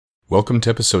Welcome to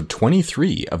episode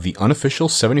 23 of the unofficial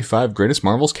 75 Greatest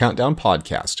Marvels Countdown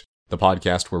podcast, the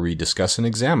podcast where we discuss and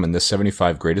examine the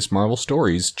 75 greatest Marvel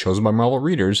stories chosen by Marvel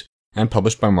readers and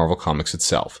published by Marvel Comics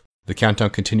itself. The countdown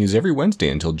continues every Wednesday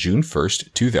until June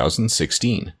 1st,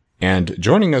 2016. And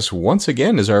joining us once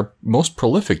again is our most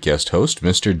prolific guest host,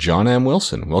 Mr. John M.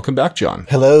 Wilson. Welcome back, John.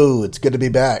 Hello, it's good to be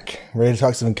back. Ready to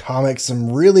talk some comics,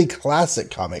 some really classic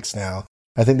comics now.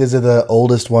 I think these are the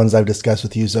oldest ones I've discussed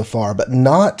with you so far, but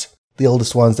not the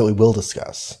oldest ones that we will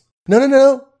discuss.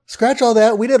 No. Scratch all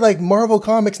that. We did like Marvel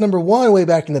Comics #1 way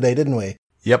back in the day, didn't we?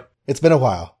 Yep. It's been a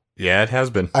while. Yeah, it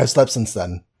has been. I've slept since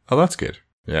then. Oh, that's good.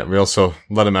 Yeah, we also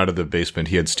let him out of the basement.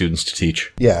 He had students to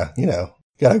teach. Yeah,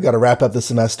 Got to wrap up the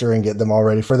semester and get them all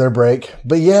ready for their break.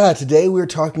 But yeah, today we're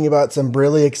talking about some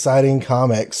really exciting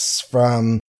comics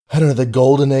from, the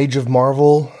golden age of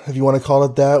Marvel, if you want to call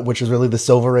it that, which is really the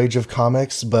silver age of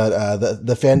comics. But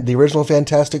the original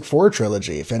Fantastic Four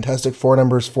trilogy, Fantastic Four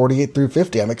numbers 48 through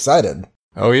 50. I'm excited.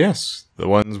 Oh yes, the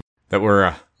ones that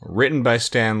were written by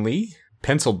Stan Lee,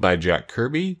 penciled by Jack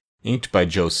Kirby, inked by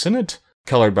Joe Sinnott,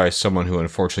 colored by someone who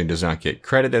unfortunately does not get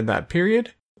credit in that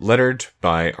period, lettered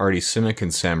by Artie Simek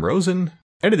and Sam Rosen,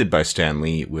 edited by Stan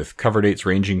Lee, with cover dates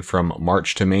ranging from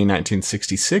March to May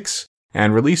 1966,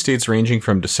 and release dates ranging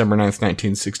from December 9th,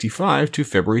 1965 to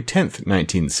February 10th,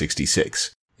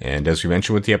 1966. And as we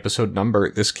mentioned with the episode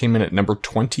number, this came in at number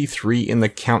 23 in the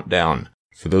countdown.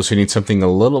 For those who need something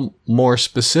a little more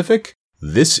specific,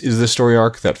 this is the story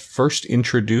arc that first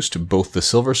introduced both the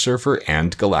Silver Surfer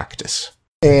and Galactus.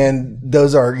 And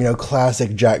those are,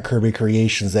 classic Jack Kirby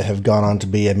creations that have gone on to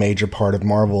be a major part of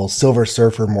Marvel. Silver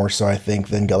Surfer more so, I think,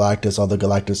 than Galactus, although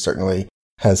Galactus certainly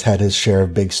has had his share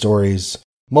of big stories.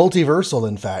 Multiversal,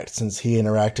 in fact, since he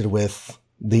interacted with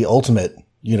the Ultimate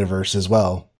Universe as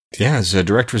well. Yeah, as a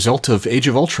direct result of Age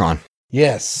of Ultron.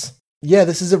 Yes. Yeah,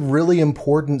 this is a really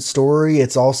important story.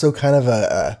 It's also kind of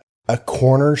a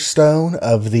cornerstone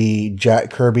of the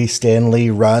Jack Kirby Stan Lee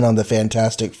run on the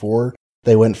Fantastic Four.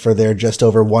 They went for their just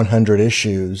over 100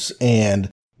 issues, and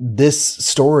this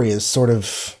story is sort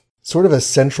of a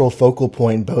central focal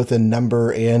point, both in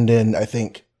number and in, I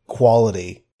think,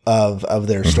 quality of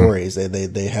their stories.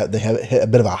 They have a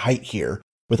bit of a height here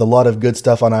with a lot of good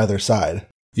stuff on either side.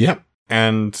 Yep.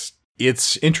 And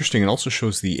it's interesting. It also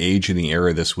shows the age and the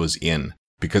era this was in,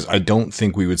 because I don't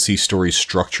think we would see stories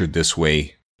structured this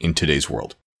way in today's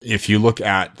world. If you look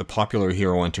at the popular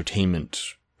hero entertainment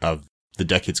of the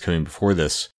decades coming before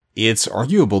this, it's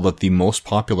arguable that the most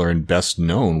popular and best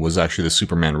known was actually the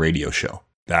Superman radio show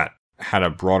that had a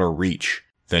broader reach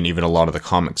than even a lot of the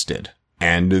comics did.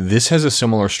 And this has a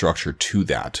similar structure to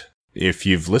that. If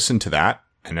you've listened to that,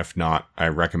 and if not, I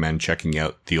recommend checking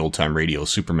out the Old Time Radio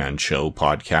Superman Show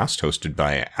podcast hosted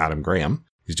by Adam Graham.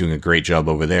 He's doing a great job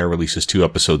over there, releases 2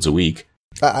 episodes a week.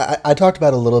 I talked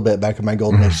about it a little bit back in my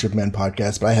Golden Age Superman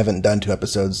podcast, but I haven't done 2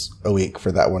 episodes a week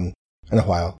for that one in a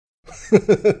while.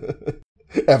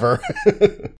 Ever.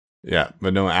 Yeah,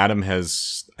 but no, Adam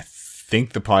has, I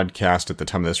think the podcast at the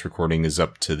time of this recording is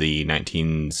up to the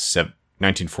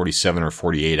 1947 or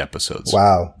 48 episodes.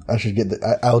 Wow. I should get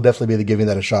I'll definitely be giving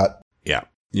that a shot.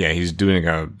 Yeah, he's doing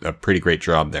a pretty great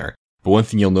job there. But one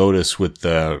thing you'll notice with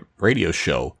the radio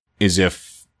show is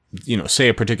if, say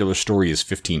a particular story is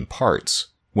 15 parts,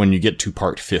 when you get to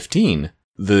part 15,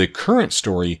 the current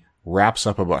story wraps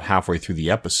up about halfway through the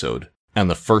episode, and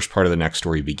the first part of the next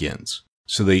story begins.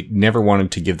 So they never wanted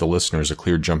to give the listeners a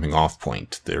clear jumping off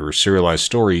point. They were serialized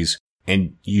stories,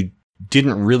 and you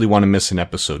didn't really want to miss an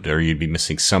episode, or you'd be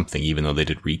missing something, even though they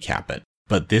did recap it.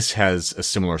 But this has a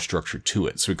similar structure to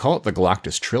it. So we call it the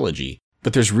Galactus Trilogy,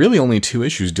 but there's really only 2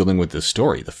 issues dealing with this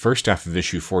story. The first half of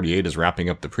issue 48 is wrapping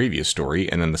up the previous story,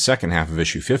 and then the second half of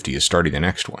issue 50 is starting the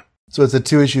next one. So it's a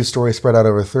 2-issue story spread out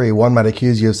over 3. One might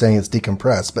accuse you of saying it's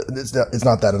decompressed, but it's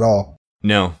not that at all.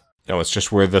 No, it's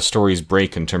just where the stories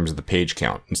break in terms of the page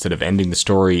count. Instead of ending the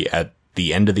story at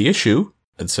the end of the issue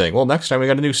and saying, well, next time we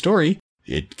got a new story,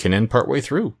 it can end partway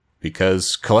through,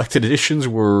 because collected editions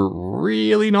were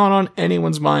really not on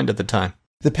anyone's mind at the time.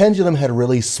 The pendulum had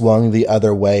really swung the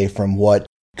other way from what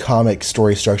comic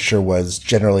story structure was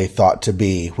generally thought to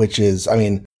be, which is,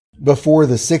 before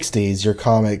the 60s, your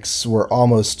comics were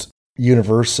almost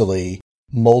universally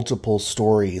multiple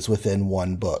stories within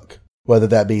one book. Whether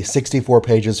that be 64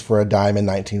 pages for a dime in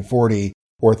 1940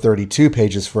 or 32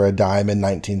 pages for a dime in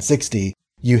 1960,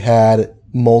 you had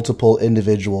multiple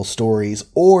individual stories.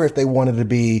 Or if they wanted to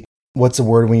be, what's the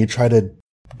word when you try to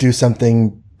do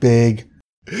something big?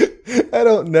 I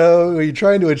don't know. When you're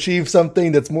trying to achieve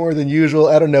something that's more than usual.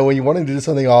 I don't know. When you want to do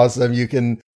something awesome, you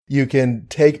can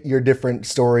take your different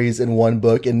stories in one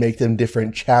book and make them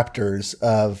different chapters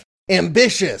of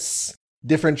ambitious,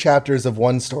 different chapters of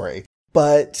one story.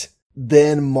 But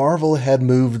then Marvel had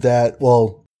moved that,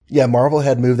 Marvel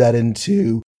had moved that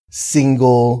into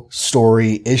single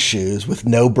story issues with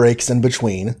no breaks in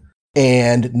between.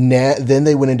 And then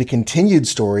they went into continued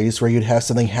stories where you'd have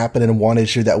something happen in one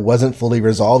issue that wasn't fully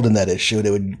resolved in that issue, and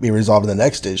it would be resolved in the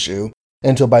next issue.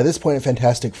 Until by this point in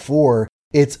Fantastic Four,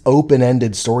 it's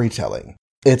open-ended storytelling.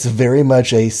 It's very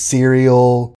much a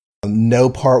serial, no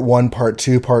part 1, part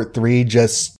 2, part 3,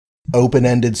 just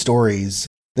open-ended stories.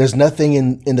 There's nothing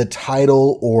in the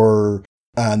title or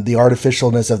the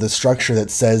artificialness of the structure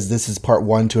that says this is part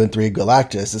 1, 2, and 3 of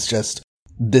Galactus. It's just,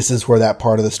 this is where that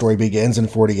part of the story begins in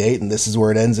 48, and this is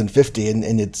where it ends in 50,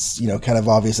 and it's, kind of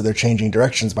obvious that they're changing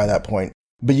directions by that point.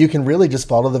 But you can really just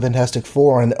follow the Fantastic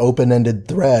Four on an open-ended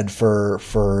thread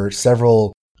for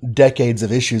several decades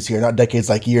of issues here. Not decades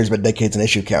like years, but decades in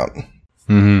issue count.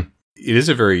 Mm-hmm. It is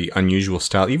a very unusual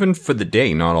style. Even for the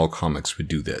day, not all comics would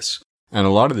do this. And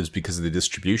a lot of this because of the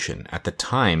distribution. At the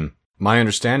time, my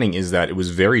understanding is that it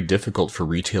was very difficult for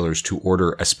retailers to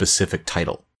order a specific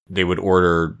title. They would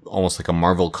order almost like a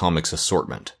Marvel Comics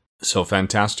assortment. So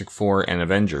Fantastic Four and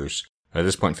Avengers, at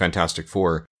this point Fantastic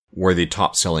Four, were the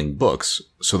top-selling books,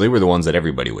 so they were the ones that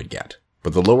everybody would get.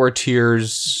 But the lower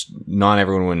tiers, not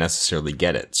everyone would necessarily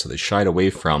get it, so they shied away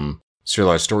from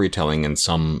serialized storytelling in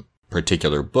some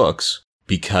particular books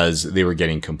because they were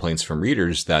getting complaints from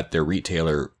readers that their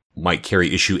retailer might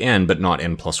carry issue N, but not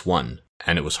N+1,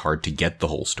 and it was hard to get the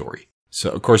whole story. So,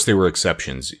 of course, there were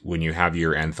exceptions. When you have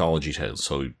your anthology titles,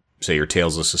 so say your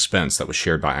Tales of Suspense that was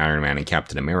shared by Iron Man and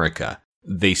Captain America,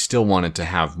 they still wanted to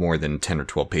have more than 10 or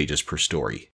 12 pages per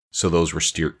story. So those were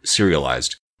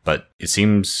serialized. But it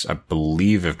seems, I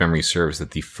believe, if memory serves,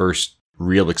 that the first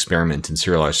real experiment in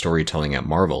serialized storytelling at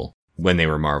Marvel, when they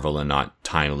were Marvel and not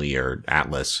Timely or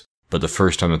Atlas, but the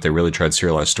first time that they really tried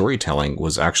serialized storytelling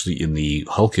was actually in the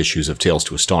Hulk issues of Tales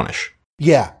to Astonish.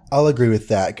 Yeah, I'll agree with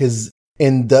that, because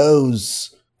in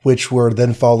those, which were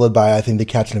then followed by, I think, the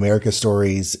Captain America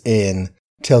stories in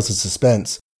Tales of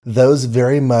Suspense, those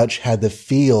very much had the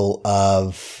feel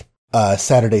of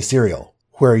Saturday Serial,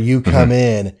 where you come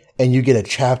in and you get a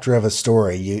chapter of a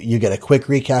story. You get a quick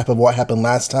recap of what happened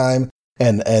last time,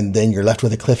 and then you're left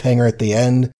with a cliffhanger at the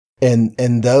end.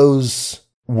 And those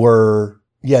were,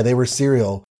 they were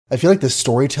serial. I feel like the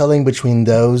storytelling between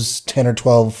those 10 or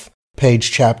 12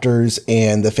 page chapters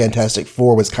and the Fantastic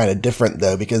Four was kind of different,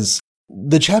 though, because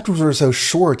the chapters were so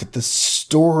short that the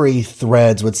story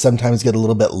threads would sometimes get a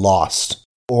little bit lost,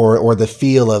 or the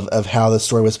feel of how the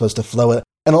story was supposed to flow.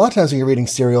 And a lot of times when you're reading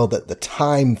serial, that the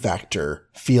time factor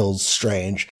feels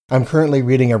strange. I'm currently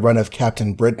reading a run of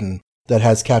Captain Britain that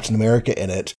has Captain America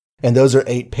in it, and those are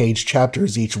 8-page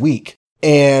chapters each week.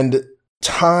 And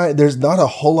there's not a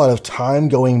whole lot of time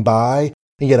going by,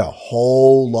 and yet a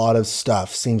whole lot of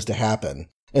stuff seems to happen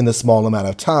in the small amount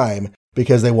of time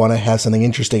because they want to have something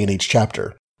interesting in each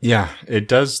chapter. Yeah, it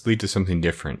does lead to something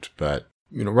different, but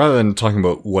rather than talking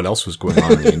about what else was going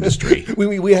on in the industry,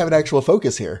 we have an actual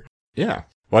focus here. Yeah.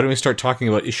 Why don't we start talking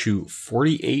about issue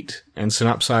 48 and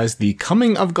synopsize The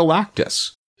Coming of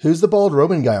Galactus? Who's the bald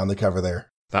Roman guy on the cover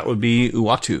there? That would be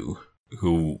Uatu,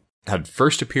 who had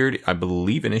first appeared, I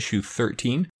believe, in issue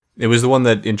 13. It was the one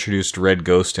that introduced Red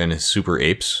Ghost and his super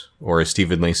apes, or as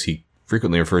Stephen Lacey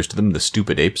frequently refers to them, the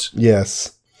stupid apes.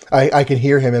 Yes. I can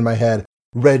hear him in my head.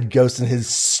 Red Ghost and his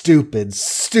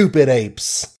stupid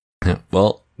apes.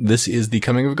 Well, this is The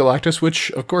Coming of Galactus,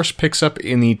 which, of course, picks up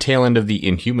in the tail end of the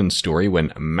Inhuman story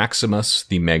when Maximus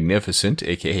the Magnificent,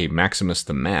 aka Maximus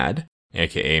the Mad,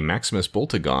 aka Maximus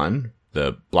Boltagon,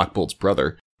 the Black Bolt's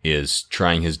brother, is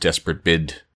trying his desperate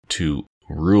bid to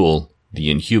rule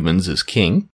the Inhumans as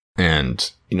king.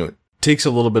 And, it takes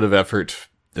a little bit of effort.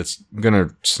 That's going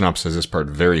to synopsize this part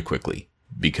very quickly,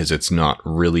 because it's not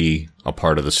really a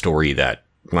part of the story that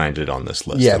landed on this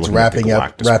list. Yeah, it's wrapping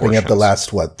up the last,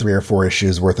 3 or 4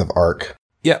 issues worth of arc.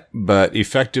 Yeah, but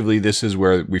effectively this is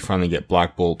where we finally get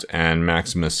Black Bolt and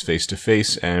Maximus face to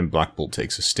face, and Black Bolt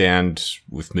takes a stand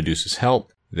with Medusa's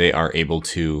help. They are able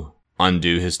to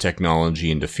undo his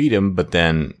technology and defeat him, but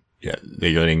then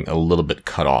they're getting a little bit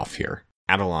cut off here.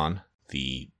 Adelon,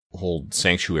 the whole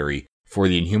sanctuary for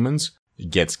the Inhumans,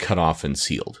 gets cut off and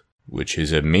sealed, which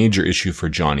is a major issue for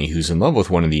Johnny, who's in love with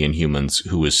one of the Inhumans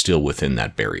who is still within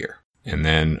that barrier. And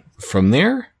then from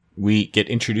there, we get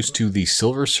introduced to the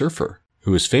Silver Surfer,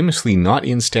 who is famously not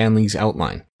in Stan Lee's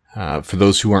outline. For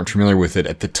those who aren't familiar with it,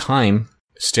 at the time,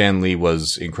 Stan Lee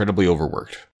was incredibly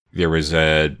overworked. There was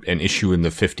an issue in the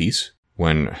 50s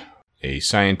when a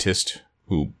scientist,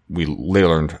 who we later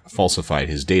learned falsified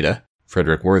his data,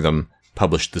 Frederick Wortham,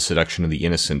 published The Seduction of the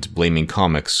Innocent, blaming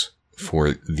comics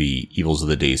for the evils of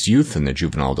the day's youth and their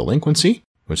juvenile delinquency,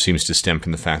 which seems to stem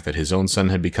from the fact that his own son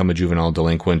had become a juvenile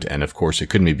delinquent, and of course it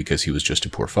couldn't be because he was just a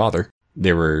poor father.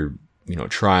 There were,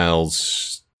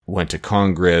 trials, went to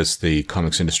Congress, the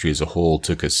comics industry as a whole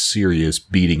took a serious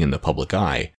beating in the public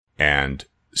eye, and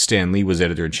Stan Lee was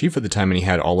editor-in-chief at the time, and he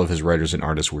had all of his writers and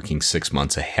artists working 6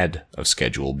 months ahead of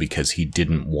schedule because he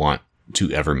didn't want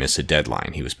to ever miss a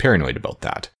deadline. He was paranoid about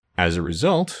that. As a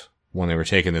result, when they were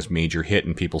taking this major hit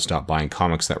and people stopped buying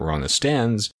comics that were on the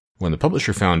stands, when the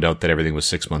publisher found out that everything was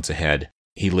 6 months ahead,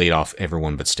 he laid off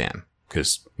everyone but Stan.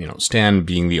 Because, Stan,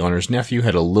 being the owner's nephew,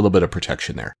 had a little bit of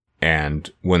protection there.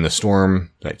 And when the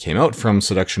storm that came out from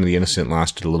Seduction of the Innocent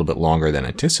lasted a little bit longer than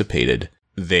anticipated,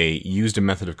 they used a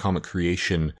method of comic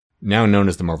creation now known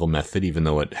as the Marvel Method, even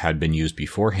though it had been used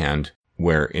beforehand,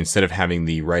 where instead of having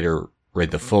the writer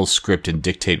write the full script and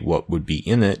dictate what would be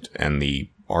in it, and the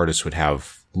artist would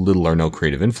have little or no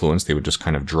creative influence, they would just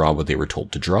kind of draw what they were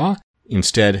told to draw.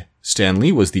 Instead, Stan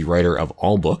Lee was the writer of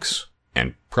all books,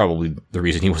 and probably the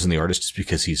reason he wasn't the artist is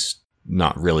because he's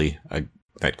not really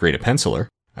that great a penciler,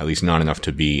 at least not enough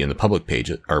to be in the public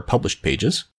page or published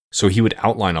pages. So he would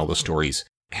outline all the stories,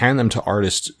 hand them to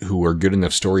artists who were good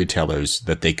enough storytellers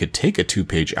that they could take a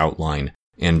 2-page outline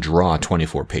and draw a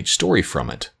 24-page story from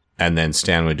it. And then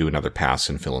Stan would do another pass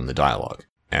and fill in the dialogue.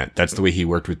 And that's the way he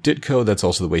worked with Ditko. That's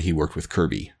also the way he worked with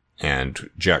Kirby. And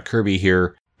Jack Kirby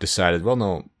here decided, well,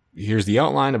 no, here's the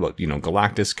outline about,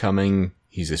 Galactus coming.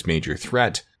 He's this major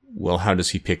threat. Well, how does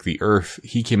he pick the Earth?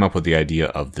 He came up with the idea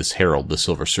of this Herald, the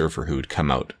Silver Surfer, who would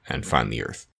come out and find the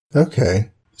Earth.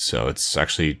 Okay. So it's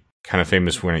actually kind of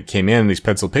famous when it came in, these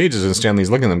penciled pages, and Stan Lee's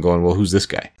looking at them going, well, who's this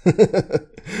guy?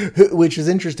 Which is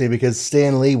interesting because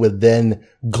Stan Lee would then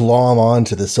glom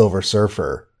onto the Silver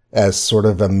Surfer as sort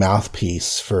of a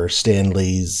mouthpiece for Stan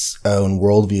Lee's own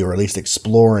worldview, or at least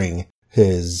exploring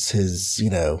his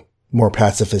more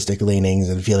pacifistic leanings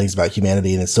and feelings about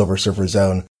humanity in his Silver Surfer's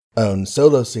own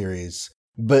solo series.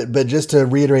 But just to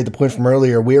reiterate the point from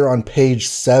earlier, we're on page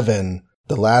 7,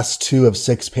 the last 2 of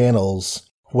 6 panels,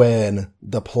 when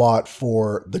the plot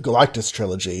for the Galactus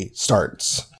trilogy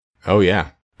starts. Oh, yeah.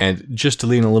 And just to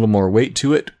lean a little more weight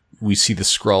to it, we see the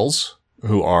Skrulls,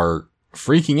 who are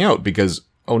freaking out because,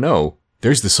 oh no,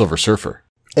 there's the Silver Surfer.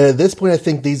 And at this point, I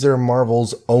think these are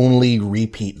Marvel's only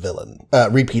repeat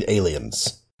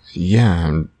aliens. Yeah,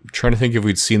 I'm trying to think if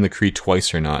we'd seen the Kree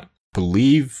twice or not.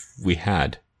 Believe we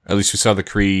had. At least we saw the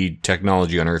Kree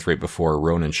technology on Earth right before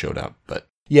Ronan showed up, but...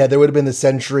 Yeah, there would have been the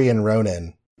Sentry and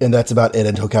Ronan. And that's about it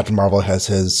until Captain Marvel has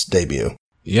his debut.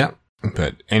 Yeah.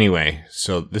 But anyway,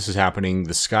 so this is happening.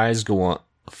 The skies go on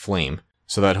flame.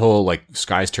 So that whole,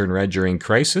 skies turn red during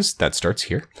Crisis, that starts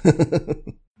here.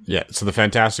 Yeah, so the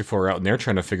Fantastic Four are out and they're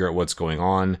trying to figure out what's going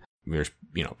on. There's,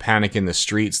 panic in the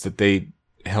streets that they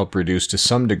help reduce to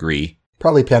some degree.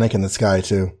 Probably panic in the sky,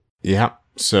 too. Yeah.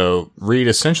 So Reed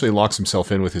essentially locks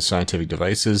himself in with his scientific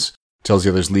devices, tells the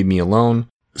others, leave me alone.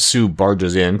 Sue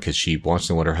barges in because she wants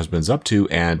to know what her husband's up to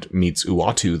and meets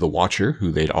Uatu, the Watcher,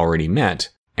 who they'd already met,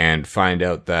 and find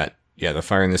out that, the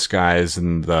fire in the skies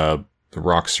and the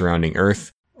rocks surrounding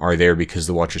Earth are there because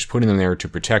the Watcher's putting them there to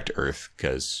protect Earth,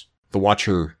 because the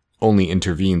Watcher only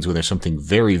intervenes when there's something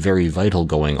very, very vital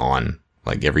going on,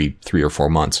 every 3 or 4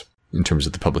 months in terms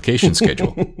of the publication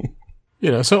schedule.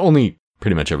 So only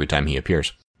pretty much every time he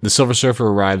appears. The Silver Surfer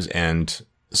arrives and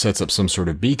sets up some sort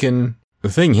of beacon.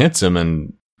 The thing hits him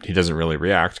and he doesn't really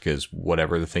react because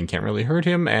whatever, the thing can't really hurt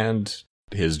him and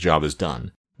his job is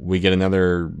done. We get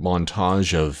another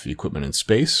montage of equipment in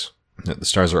space. The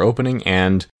stars are opening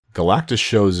and Galactus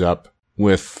shows up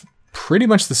with pretty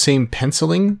much the same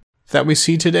penciling that we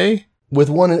see today. With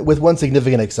one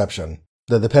significant exception.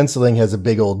 The penciling has a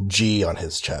big old G on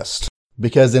his chest.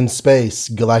 Because in space,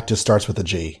 Galactus starts with a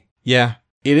G. Yeah,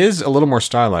 it is a little more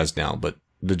stylized now, but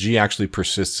the G actually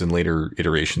persists in later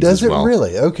iterations as well. Does it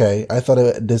really? Okay. I thought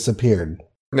it disappeared.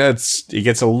 It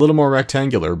gets a little more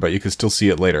rectangular, but you can still see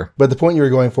it later. But the point you were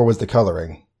going for was the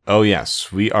coloring. Oh,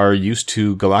 yes. We are used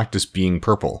to Galactus being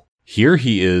purple. Here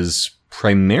he is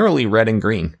primarily red and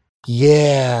green.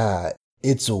 Yeah.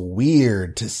 It's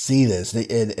weird to see this.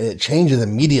 It changes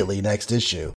immediately next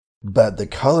issue. But the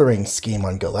coloring scheme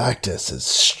on Galactus is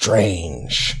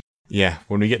strange. Yeah.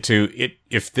 When we get to it,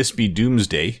 if this be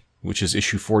Doomsday, which is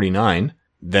issue 49,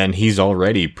 then he's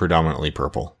already predominantly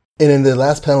purple. And in the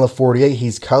last panel of 48,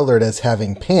 he's colored as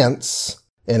having pants.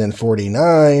 And in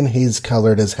 49, he's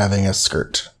colored as having a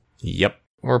skirt. Yep.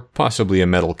 Or possibly a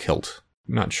metal kilt.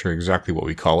 Not sure exactly what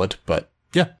we call it, but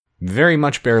yeah, very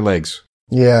much bare legs.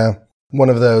 Yeah. One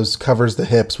of those covers the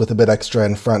hips with a bit extra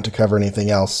in front to cover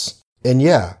anything else. And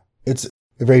yeah, it's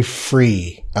a very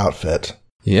free outfit.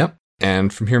 Yep.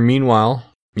 And from here, meanwhile,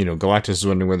 Galactus is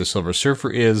wondering where the Silver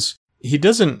Surfer is. He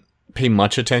doesn't pay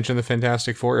much attention to the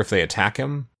Fantastic Four. If they attack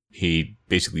him, he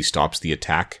basically stops the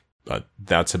attack, but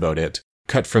that's about it.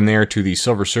 Cut from there to the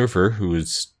Silver Surfer, who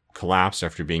is collapsed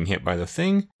after being hit by the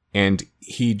Thing, and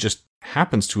he just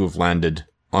happens to have landed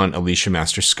on Alicia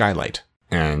Master's skylight.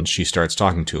 And she starts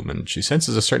talking to him, and she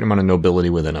senses a certain amount of nobility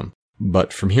within him.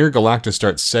 But from here, Galactus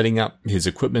starts setting up his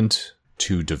equipment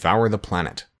to devour the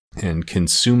planet and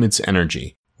consume its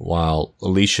energy, while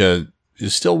Alicia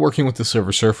is still working with the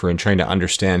Silver Surfer and trying to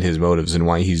understand his motives and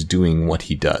why he's doing what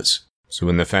he does. So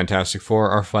when the Fantastic Four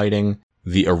are fighting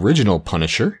the original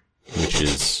Punisher, which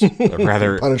is a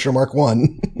rather... Punisher Mark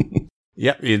 1.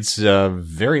 Yep, it's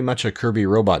very much a Kirby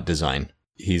robot design.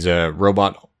 He's a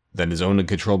robot that is owned and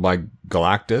controlled by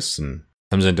Galactus and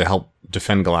comes in to help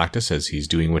defend Galactus as he's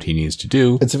doing what he needs to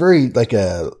do. It's very like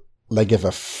if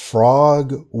a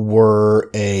frog were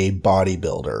a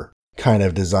bodybuilder kind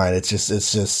of design. It's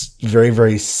just very,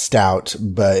 very stout,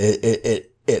 but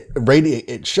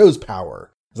it shows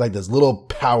power. It's like this little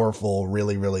powerful,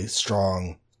 really, really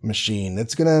strong machine.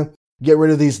 It's gonna get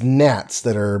rid of these gnats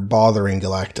that are bothering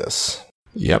Galactus.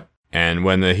 Yep. And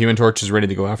when the Human Torch is ready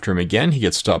to go after him again, he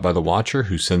gets stopped by the Watcher,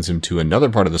 who sends him to another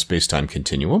part of the space-time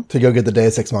continuum. To go get the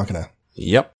Deus Ex Machina.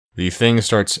 Yep. The Thing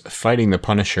starts fighting the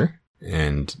Punisher,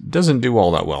 and doesn't do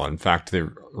all that well. In fact,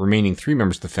 the remaining 3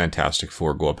 members of the Fantastic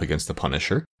Four go up against the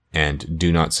Punisher, and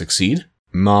do not succeed.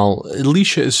 While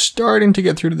Alicia is starting to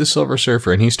get through to the Silver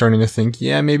Surfer, and he's starting to think,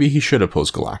 yeah, maybe he should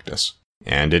oppose Galactus.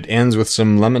 And it ends with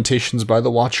some lamentations by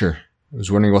the Watcher. I was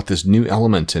wondering about this new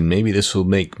element, and maybe this will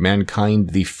make mankind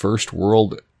the first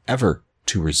world ever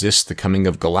to resist the coming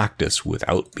of Galactus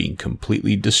without being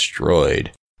completely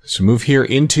destroyed. So move here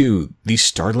into the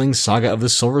startling saga of the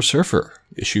Silver Surfer,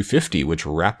 issue 50, which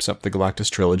wraps up the Galactus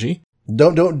trilogy.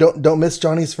 Don't miss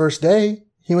Johnny's first day.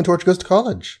 Human Torch goes to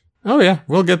college. Oh yeah,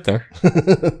 we'll get there.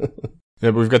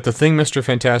 Yeah, but we've got the Thing, Mr.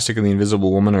 Fantastic, and the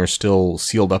Invisible Woman are still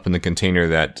sealed up in the container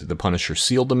that the Punisher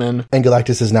sealed them in. And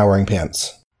Galactus is now wearing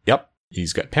pants. Yep.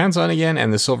 He's got pants on again,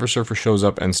 and the Silver Surfer shows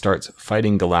up and starts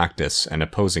fighting Galactus and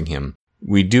opposing him.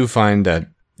 We do find that,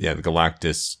 the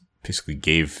Galactus basically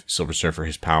gave Silver Surfer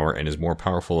his power and is more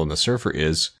powerful than the Surfer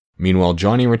is. Meanwhile,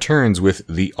 Johnny returns with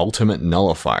the Ultimate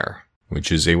Nullifier,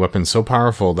 which is a weapon so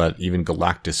powerful that even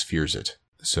Galactus fears it.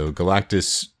 So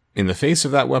Galactus, in the face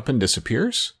of that weapon,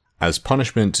 disappears. As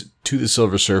punishment to the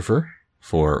Silver Surfer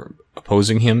for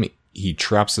opposing him, he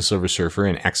traps the Silver Surfer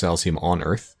and exiles him on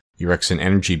Earth. He erects an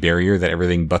energy barrier that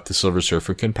everything but the Silver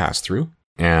Surfer can pass through.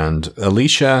 And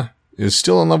Alicia is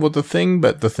still in love with the Thing,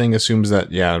 but the Thing assumes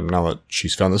that, now that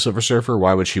she's found the Silver Surfer,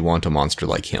 why would she want a monster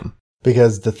like him?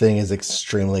 Because the Thing is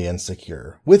extremely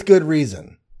insecure. With good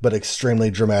reason, but extremely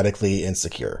dramatically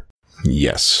insecure.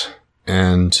 Yes.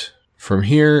 And from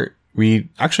here, we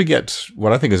actually get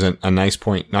what I think is a nice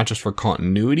point, not just for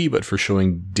continuity, but for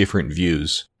showing different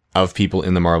views of people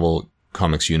in the Marvel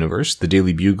Comics universe. The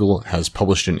Daily Bugle has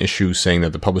published an issue saying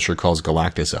that the publisher calls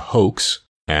Galactus a hoax.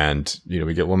 And,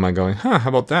 we get one man going, how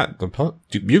about that?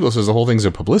 The Bugle says the whole thing's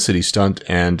a publicity stunt.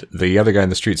 And the other guy in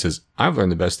the street says, I've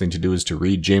learned the best thing to do is to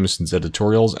read Jameson's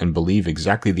editorials and believe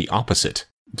exactly the opposite.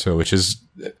 So, which is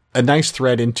a nice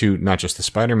thread into not just the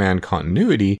Spider-Man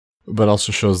continuity, but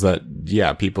also shows that,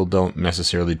 people don't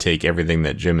necessarily take everything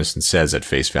that Jameson says at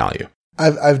face value.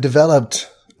 I've developed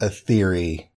a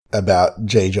theory about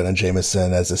J. Jonah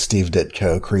Jameson as a Steve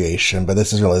Ditko creation, but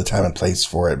this is really the time and place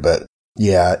for it. But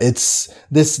it's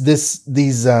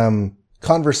these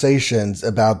conversations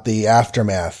about the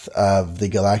aftermath of the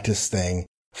Galactus thing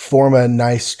form a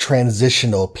nice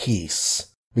transitional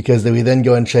piece, because we then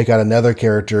go and check out another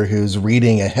character who's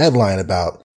reading a headline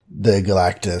about the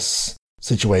Galactus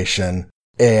situation,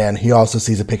 and he also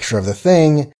sees a picture of the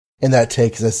Thing, and that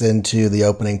takes us into the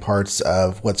opening parts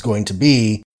of what's going to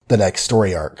be the next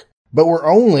story arc. But we're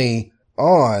only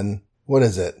on,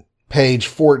 page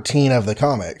 14 of the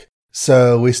comic.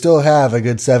 So we still have a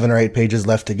good 7 or 8 pages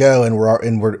left to go, and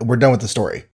we're done with the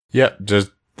story. Yeah,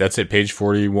 that's it. Page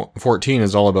 14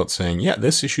 is all about saying,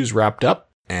 this issue's wrapped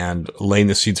up, and laying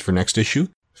the seeds for next issue.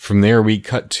 From there, we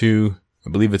cut to,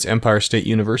 I believe it's Empire State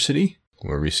University,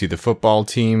 where we see the football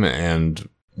team and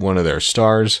one of their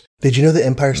stars. Did you know that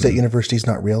Empire State University is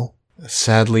not real?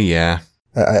 Sadly, yeah.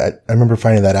 I remember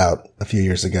finding that out a few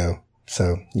years ago.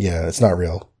 So, it's not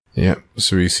real. Yeah,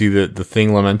 so we see the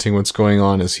Thing lamenting what's going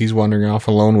on as he's wandering off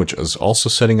alone, which is also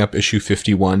setting up issue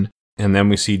 51. And then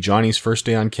we see Johnny's first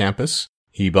day on campus.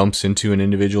 He bumps into an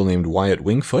individual named Wyatt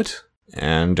Wingfoot.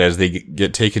 And as they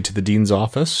get taken to the dean's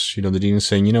office, the dean is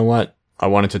saying, you know what? I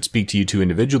wanted to speak to you two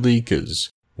individually because,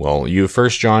 you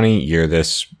first, Johnny, you're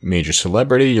this major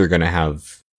celebrity. You're going to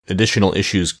have additional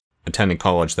issues attending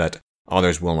college that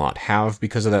others will not have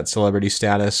because of that celebrity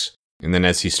status. And then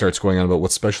as he starts going on about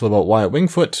what's special about Wyatt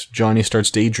Wingfoot, Johnny starts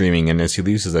daydreaming, and as he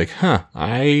leaves, he's like,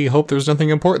 I hope there's nothing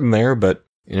important there, but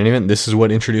in any event, this is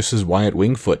what introduces Wyatt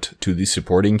Wingfoot to the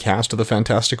supporting cast of the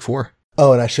Fantastic Four.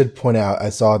 Oh, and I should point out, I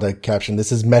saw the caption,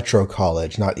 this is Metro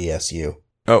College, not ESU.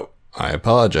 Oh, I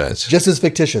apologize. Just as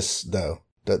fictitious, though.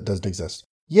 That doesn't exist.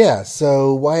 Yeah,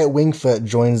 so Wyatt Wingfoot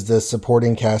joins the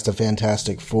supporting cast of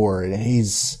Fantastic Four, and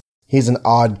he's an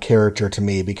odd character to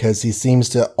me because he seems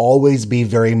to always be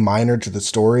very minor to the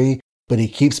story, but he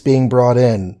keeps being brought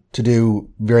in to do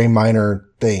very minor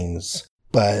things.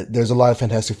 But there's a lot of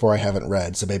Fantastic Four I haven't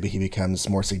read, so maybe he becomes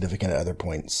more significant at other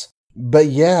points. But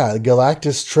yeah,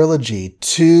 Galactus Trilogy,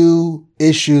 2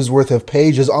 issues worth of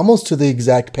pages, almost to the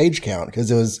exact page count, because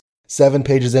it was 7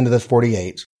 pages into the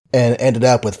 48, and ended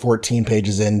up with 14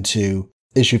 pages into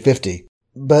issue 50.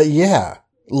 But yeah,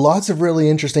 lots of really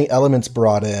interesting elements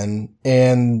brought in,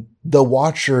 and the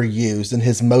Watcher used in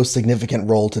his most significant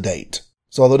role to date.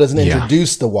 So although it doesn't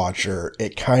introduce the Watcher,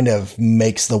 it kind of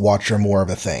makes the Watcher more of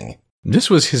a thing. This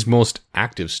was his most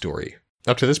active story.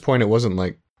 Up to this point, it wasn't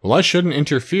like, well, I shouldn't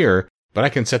interfere, but I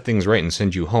can set things right and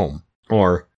send you home.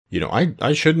 Or,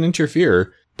 I shouldn't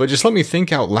interfere, but just let me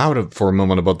think out loud for a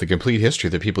moment about the complete history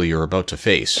of the people you're about to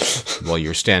face while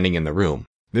you're standing in the room.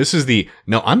 This is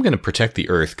no, I'm going to protect the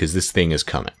Earth because this thing is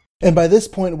coming. And by this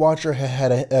point, Watcher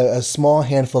had a small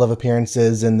handful of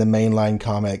appearances in the mainline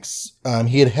comics.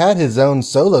 He had his own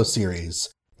solo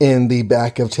series in the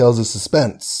back of Tales of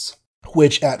Suspense,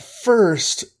 which at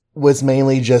first was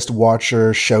mainly just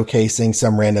Watcher showcasing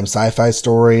some random sci-fi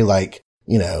story, like,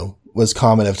 was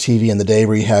common of TV in the day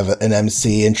where you have an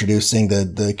MC introducing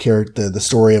the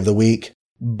story of the week.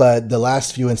 But the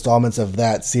last few installments of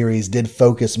that series did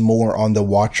focus more on the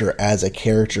Watcher as a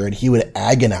character, and he would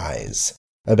agonize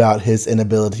about his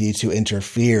inability to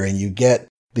interfere, and you get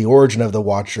the origin of the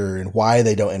Watcher and why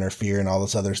they don't interfere and all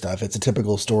this other stuff. It's a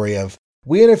typical story of,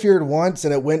 we interfered once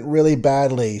and it went really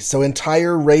badly, so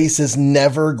entire race is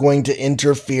never going to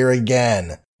interfere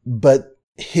again. But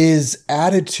his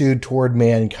attitude toward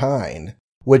mankind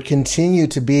would continue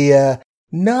to be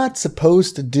not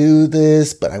supposed to do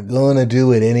this, but I'm going to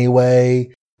do it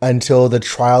anyway, until the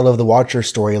Trial of the Watcher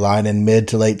storyline in mid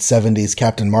to late 70s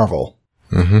Captain Marvel.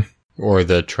 Mm-hmm. Or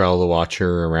the Trial of the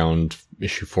Watcher around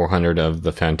issue 400 of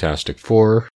the Fantastic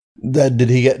Four. Did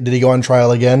he go on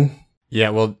trial again? Yeah,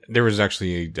 well, there was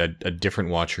actually a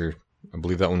different Watcher. I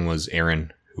believe that one was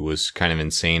Aaron, who was kind of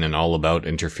insane and all about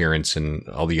interference, and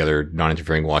all the other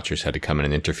non-interfering Watchers had to come in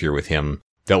and interfere with him.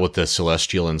 Dealt with the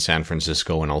Celestial in San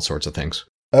Francisco and all sorts of things.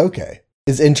 Okay.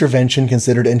 Is intervention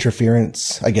considered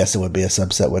interference? I guess it would be a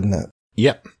subset, wouldn't it?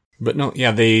 Yep. But no,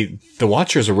 yeah, the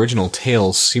Watcher's original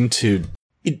tales seemed to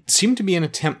be an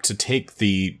attempt to take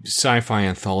the sci-fi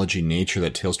anthology nature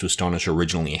that Tales to Astonish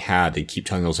originally had. They keep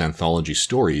telling those anthology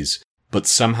stories, but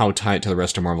somehow tie it to the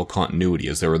rest of Marvel continuity,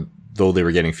 though they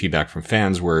were getting feedback from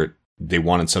fans where they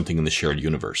wanted something in the shared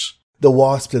universe. The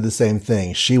Wasp did the same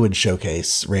thing. She would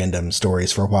showcase random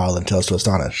stories for a while in Tales to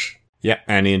Astonish. Yeah,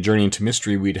 and in Journey into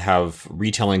Mystery, we'd have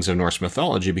retellings of Norse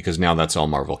mythology because now that's all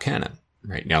Marvel canon,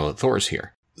 right? Now that Thor's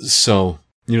here. So,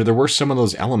 there were some of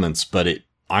those elements, but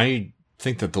I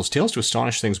think that those Tales to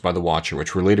Astonish things by the Watcher,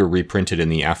 which were later reprinted in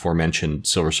the aforementioned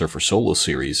Silver Surfer solo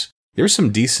series, there's some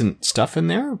decent stuff in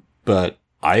there, but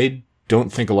I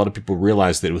don't think a lot of people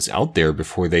realized that it was out there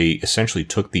before they essentially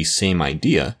took the same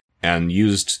idea and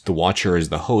used the Watcher as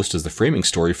the host as the framing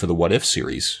story for the What If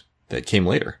series that came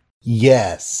later.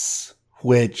 Yes,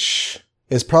 which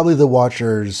is probably the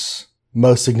Watcher's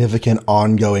most significant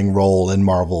ongoing role in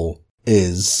Marvel.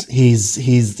 Is he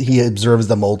observes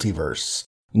the multiverse,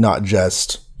 not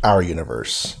just our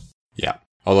universe. Yeah.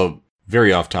 Although,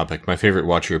 very off topic, my favorite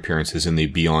Watcher appearance is in the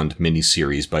Beyond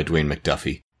miniseries by Dwayne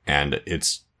McDuffie. And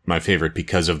it's my favorite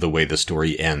because of the way the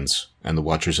story ends and the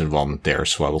Watcher's involvement there.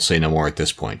 So I will say no more at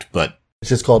this point, but it's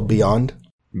just called Beyond?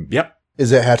 Yep.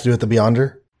 Is it have to do with the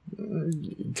Beyonder?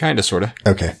 Kinda, sorta.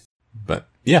 Okay. But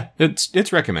yeah,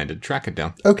 it's recommended. Track it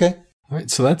down. Okay. All right,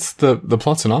 so that's the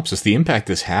plot synopsis. The impact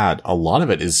this had, a lot of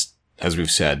it is, as we've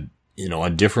said, a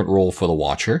different role for the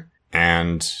Watcher,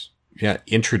 and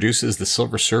introduces the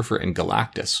Silver Surfer and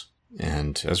Galactus.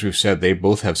 And as we've said, they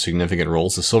both have significant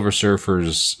roles. The Silver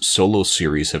Surfer's solo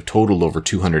series have totaled over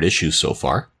 200 issues so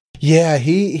far. Yeah,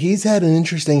 he's had an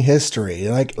interesting history.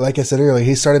 Like I said earlier,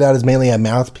 he started out as mainly a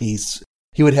mouthpiece.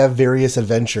 He would have various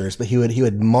adventures, but he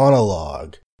would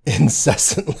monologue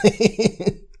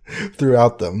incessantly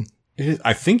throughout them.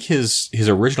 I think his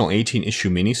original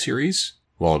 18-issue miniseries,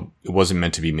 well, it wasn't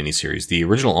meant to be miniseries. The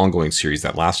original ongoing series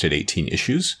that lasted 18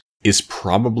 issues is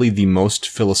probably the most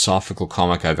philosophical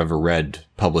comic I've ever read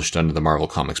published under the Marvel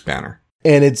Comics banner.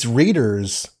 And its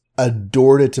readers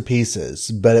adored it to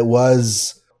pieces, but it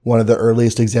was one of the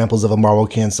earliest examples of a Marvel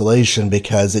cancellation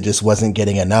because it just wasn't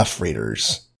getting enough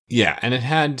readers. Yeah, and it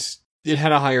had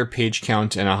a higher page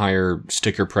count and a higher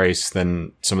sticker price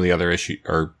than some of the other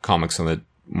comics on the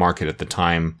market at the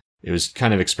time. It was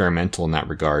kind of experimental in that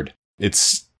regard. And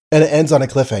it ends on a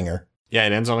cliffhanger. Yeah,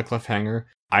 it ends on a cliffhanger.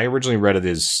 I originally read it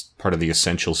as part of the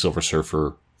Essential Silver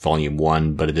Surfer Volume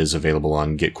 1, but it is available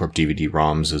on GetCorp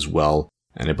DVD-ROMs as well,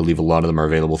 and I believe a lot of them are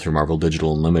available through Marvel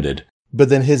Digital Unlimited. But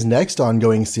then his next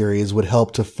ongoing series would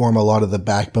help to form a lot of the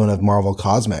backbone of Marvel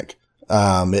Cosmic.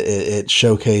 It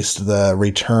showcased the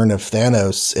return of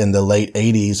Thanos in the late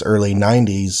 80s, early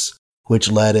 90s,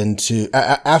 which led into,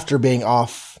 after being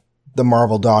off the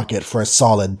Marvel docket for a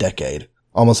solid decade,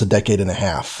 almost a decade and a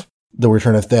half, the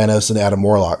return of Thanos and Adam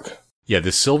Warlock. Yeah,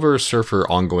 the Silver Surfer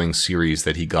ongoing series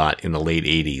that he got in the late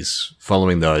 80s,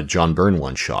 following the John Byrne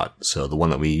one-shot, so the one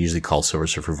that we usually call Silver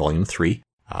Surfer Volume 3,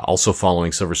 also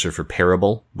following Silver Surfer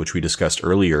Parable, which we discussed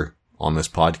earlier on this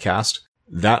podcast.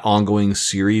 That ongoing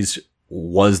series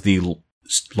was the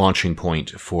launching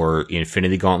point for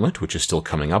Infinity Gauntlet, which is still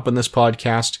coming up in this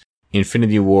podcast,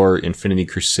 Infinity War, Infinity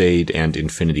Crusade, and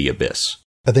Infinity Abyss.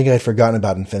 I think I'd forgotten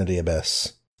about Infinity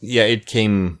Abyss. Yeah, it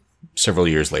came several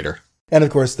years later. And of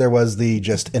course, there was the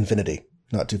just Infinity,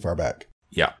 not too far back.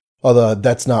 Yeah. Although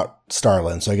that's not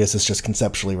Starlin, so I guess it's just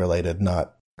conceptually related,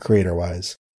 not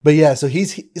creator-wise. But yeah, so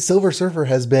Silver Surfer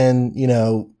has been,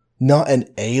 not an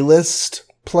A-list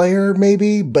player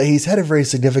maybe, but he's had a very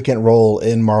significant role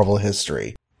in Marvel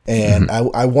history. And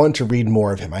I want to read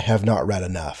more of him. I have not read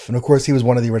enough. And of course, he was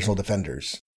one of the original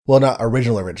Defenders. Well, not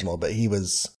original, but he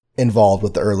was involved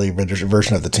with the early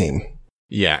version of the team.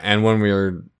 Yeah, and when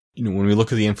we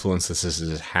look at the influence this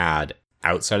has had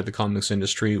outside of the comics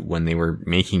industry, when they were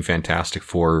making Fantastic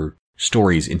Four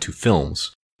stories into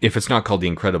films, if it's not called The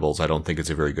Incredibles, I don't think it's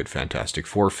a very good Fantastic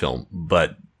Four film,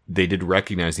 but they did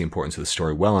recognize the importance of the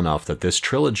story well enough that this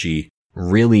trilogy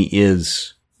really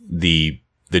is the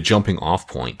jumping off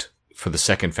point for the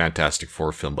second Fantastic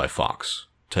Four film by Fox,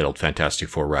 titled Fantastic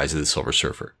Four: Rise of the Silver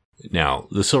Surfer. Now,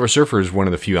 the Silver Surfer is one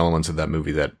of the few elements of that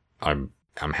movie that I'm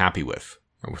happy with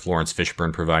Lawrence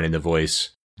Fishburne providing the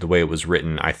voice, the way it was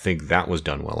written. I think that was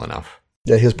done well enough.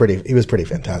 Yeah, he was pretty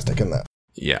fantastic in that.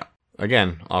 Yeah.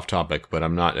 Again, off topic, but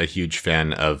I'm not a huge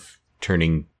fan of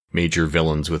turning major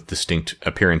villains with distinct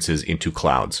appearances into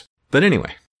clouds. But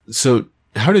anyway, so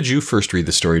how did you first read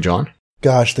the story, John?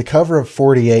 Gosh, the cover of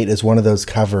 48 is one of those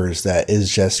covers that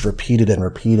is just repeated and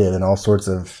repeated in all sorts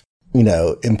of,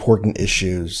 important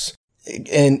issues.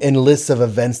 In lists of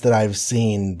events that I've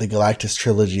seen, the Galactus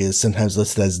trilogy is sometimes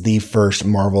listed as the first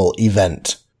Marvel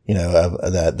event,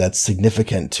 that's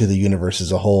significant to the universe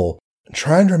as a whole. I'm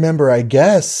trying to remember, I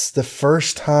guess the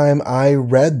first time I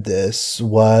read this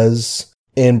was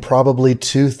in probably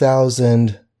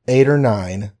 2008 or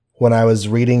 9 when I was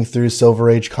reading through Silver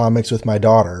Age comics with my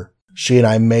daughter. She and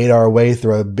I made our way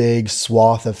through a big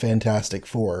swath of Fantastic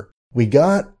Four. We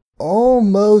got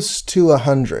almost to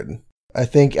 100. I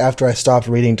think after I stopped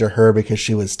reading to her because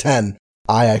she was 10,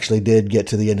 I actually did get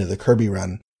to the end of the Kirby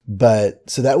run. But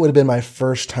so that would have been my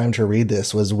first time to read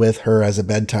this, was with her as a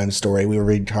bedtime story. We would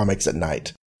read comics at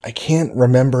night. I can't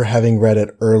remember having read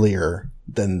it earlier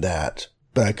than that,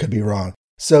 but I could be wrong.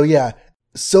 So yeah,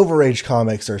 Silver Age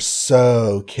comics are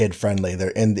so kid friendly.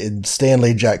 And Stan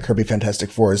Lee, Jack Kirby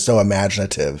Fantastic Four is so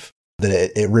imaginative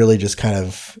that it really just kind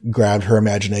of grabbed her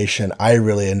imagination. I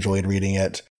really enjoyed reading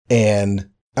it, and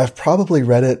I've probably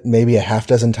read it maybe a half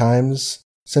dozen times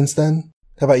since then.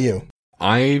 How about you?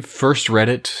 I first read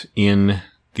it in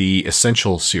the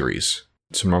Essential series.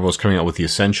 So Marvel was coming out with the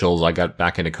Essentials. I got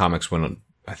back into comics when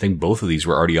I think both of these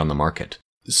were already on the market.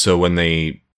 So when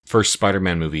the first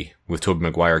Spider-Man movie with Tobey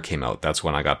Maguire came out, that's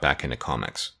when I got back into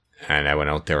comics. And I went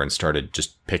out there and started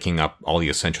just picking up all the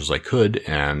Essentials I could,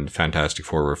 and Fantastic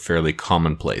Four were fairly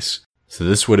commonplace. So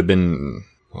this would have been,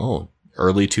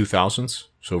 early 2000s.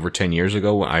 So over 10 years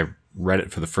ago when I read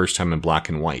it for the first time in black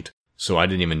and white. So I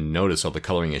didn't even notice all the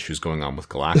coloring issues going on with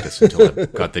Galactus until I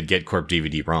got the GetCorp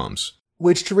DVD-ROMs.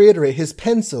 Which, to reiterate, his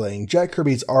penciling, Jack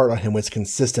Kirby's art on him was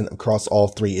consistent across all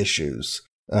 3 issues.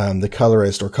 The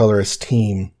colorist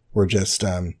team were just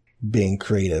being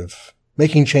creative,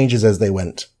 making changes as they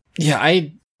went. Yeah,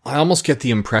 I almost get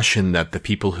the impression that the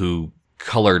people who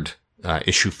colored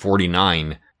issue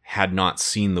 49 had not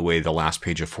seen the way the last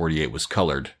page of 48 was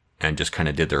colored and just kind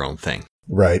of did their own thing.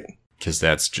 Right. Because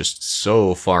that's just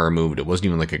so far removed. It wasn't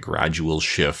even like a gradual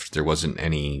shift. There wasn't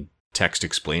any text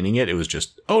explaining it. It was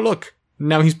just, oh, look,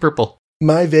 now he's purple.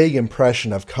 My vague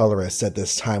impression of colorists at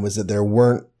this time was that there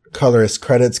weren't colorist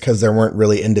credits because there weren't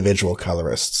really individual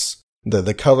colorists.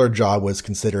 The color job was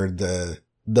considered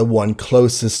the one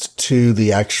closest to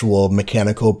the actual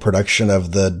mechanical production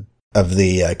of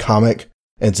the comic.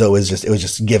 And so it was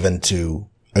just given to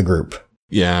a group.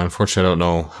 Yeah, unfortunately, I don't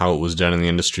know how it was done in the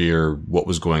industry or what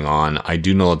was going on. I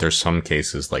do know that there's some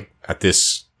cases, like at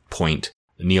this point,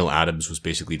 Neil Adams was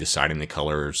basically deciding the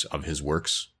colors of his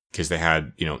works because they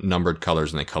had, numbered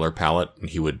colors in the color palette, and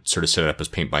he would sort of set it up as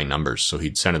paint by numbers. So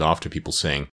he'd send it off to people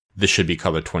saying, this should be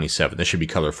color 27, this should be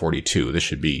color 42, this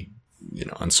should be,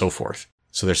 and so forth.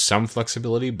 So there's some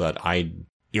flexibility, but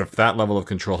if that level of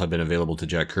control had been available to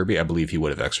Jack Kirby, I believe he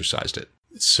would have exercised it.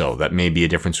 So that may be a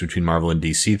difference between Marvel and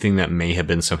DC thing. That may have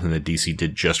been something that DC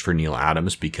did just for Neil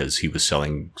Adams because he was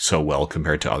selling so well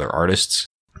compared to other artists.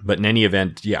 But in any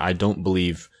event, yeah, I don't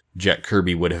believe Jack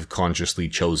Kirby would have consciously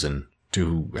chosen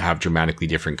to have dramatically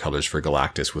different colors for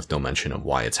Galactus with no mention of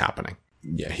why it's happening.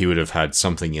 Yeah, he would have had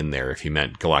something in there if he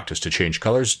meant Galactus to change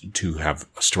colors, to have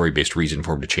a story-based reason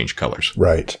for him to change colors.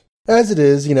 Right. As it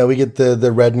is, we get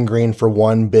the red and green for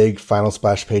one big final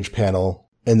splash page panel,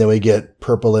 and then we get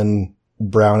purple and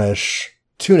brownish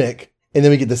tunic, and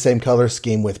then we get the same color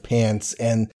scheme with pants,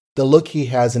 and the look he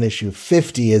has in issue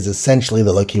 50 is essentially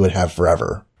the look he would have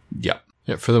forever. Yeah,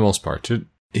 for the most part. It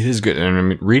is good. And I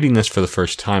mean, reading this for the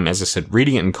first time, as I said,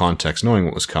 reading it in context, knowing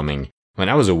what was coming, when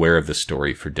I was aware of this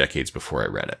story for decades before I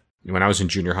read it. When I was in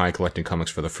junior high collecting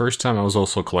comics for the first time, I was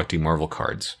also collecting Marvel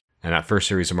cards. And that first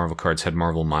series of Marvel cards had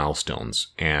Marvel milestones,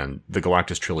 and the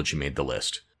Galactus trilogy made the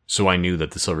list. So I knew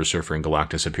that the Silver Surfer and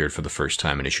Galactus appeared for the first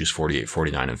time in issues 48,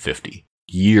 49, and 50.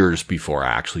 Years before I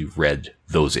actually read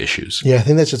those issues. Yeah, I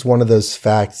think that's just one of those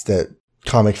facts that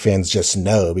comic fans just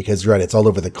know, because you're right, it's all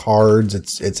over the cards,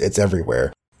 it's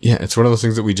everywhere. Yeah, it's one of those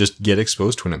things that we just get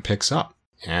exposed to when it picks up.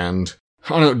 And, I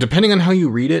don't know, depending on how you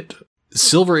read it,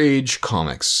 Silver Age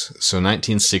comics, so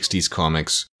 1960s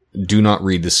comics, do not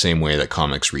read the same way that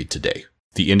comics read today.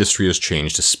 The industry has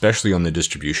changed, especially on the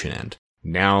distribution end.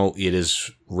 Now it is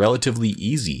relatively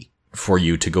easy for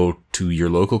you to go to your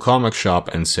local comic shop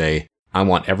and say, I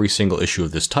want every single issue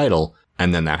of this title,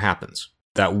 and then that happens.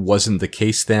 That wasn't the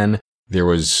case then. There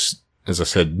was, as I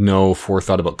said, no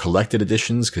forethought about collected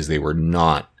editions because they were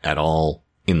not at all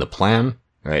in the plan,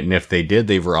 right? And if they did,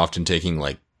 they were often taking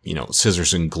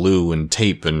scissors and glue and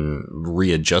tape and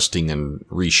readjusting and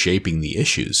reshaping the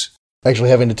issues. Actually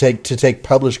having to take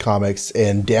published comics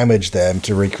and damage them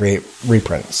to recreate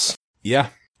reprints. Yeah,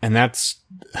 and that's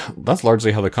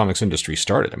largely how the comics industry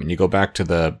started. I mean, you go back to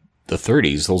the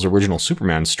 30s, those original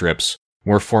Superman strips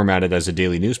were formatted as a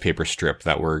daily newspaper strip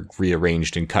that were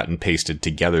rearranged and cut and pasted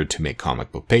together to make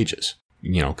comic book pages.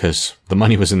 Because the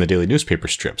money was in the daily newspaper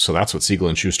strips, so that's what Siegel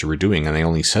and Schuster were doing, and they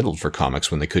only settled for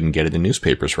comics when they couldn't get it in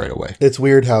newspapers right away. It's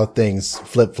weird how things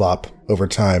flip-flop over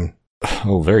time.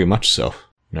 Oh, very much so.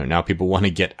 Now people want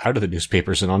to get out of the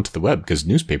newspapers and onto the web, because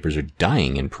newspapers are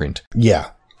dying in print. Yeah.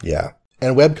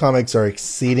 And webcomics are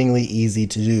exceedingly easy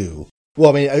to do. Well,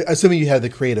 I mean, assuming you have the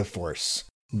creative force,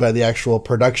 but the actual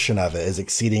production of it is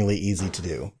exceedingly easy to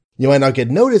do. You might not get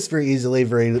noticed very easily,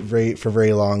 for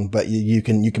very long, but you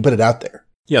can put it out there.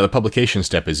 Yeah, the publication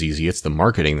step is easy. It's the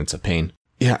marketing that's a pain.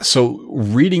 Yeah, so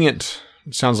reading it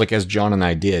sounds like as John and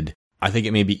I did, I think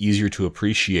it may be easier to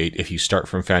appreciate if you start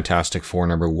from Fantastic Four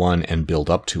 #1 and build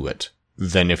up to it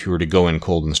than if you were to go in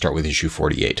cold and start with issue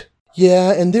 48.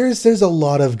 Yeah, and there's a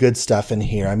lot of good stuff in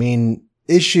here. I mean,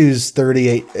 issues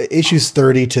 30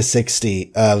 to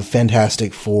 60 of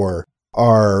Fantastic Four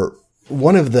are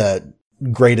one of the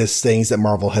greatest things that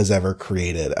Marvel has ever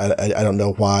created. I don't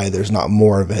know why there's not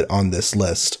more of it on this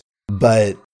list,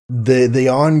 but the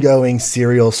ongoing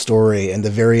serial story and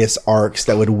the various arcs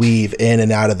that would weave in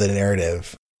and out of the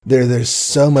narrative, there's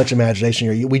so much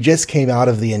imagination here. We just came out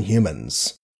of the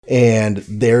Inhumans, and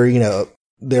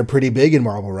they're pretty big in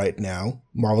Marvel right now.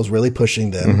 Marvel's really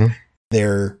pushing them. Mm-hmm.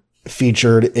 They're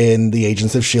featured in the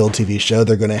Agents of S.H.I.E.L.D. TV show.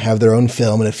 They're going to have their own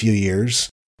film in a few years,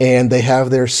 and they have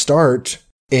their start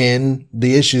in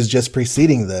the issues just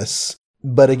preceding this.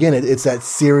 But again, it's that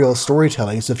serial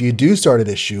storytelling. So if you do start at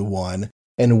issue 1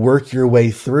 and work your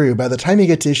way through, by the time you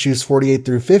get to issues 48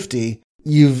 through 50,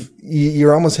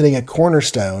 you're almost hitting a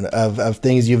cornerstone of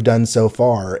things you've done so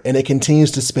far. And it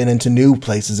continues to spin into new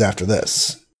places after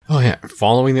this. Oh yeah.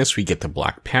 Following this, we get the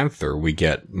Black Panther. We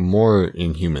get more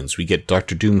Inhumans. We get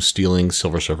Dr. Doom stealing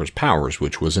Silver Surfer's powers,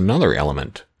 which was another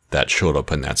element that showed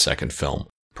up in that second film.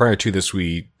 Prior to this,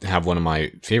 we have one of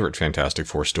my favorite Fantastic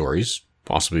Four stories,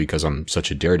 possibly because I'm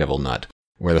such a Daredevil nut,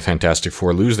 where the Fantastic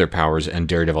Four lose their powers and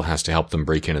Daredevil has to help them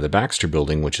break into the Baxter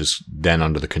Building, which is then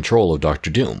under the control of Dr.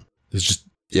 Doom. There's just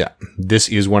Yeah, this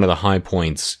is one of the high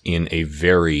points in a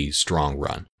very strong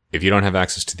run. If you don't have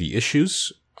access to the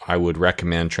issues, I would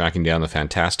recommend tracking down the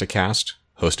Fantasticast,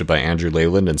 hosted by Andrew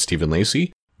Leyland and Stephen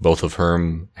Lacey, both of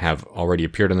whom have already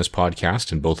appeared on this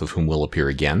podcast and both of whom will appear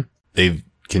again. They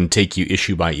can take you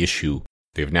issue by issue.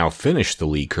 They've now finished the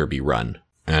Lee Kirby run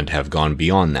and have gone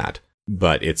beyond that,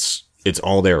 but it's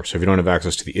all there. So if you don't have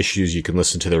access to the issues, you can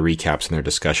listen to their recaps and their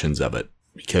discussions of it.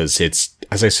 Because it's,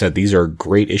 as I said, these are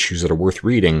great issues that are worth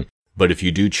reading, but if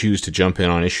you do choose to jump in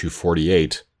on issue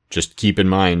 48, just keep in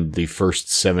mind the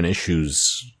first 7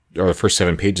 issues, or the first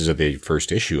 7 pages of the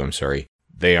first issue,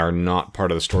 they are not part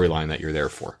of the storyline that you're there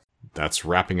for. That's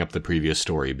wrapping up the previous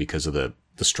story because of the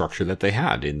structure that they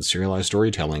had in serialized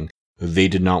storytelling. They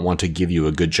did not want to give you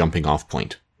a good jumping off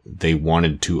point. They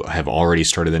wanted to have already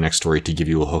started the next story to give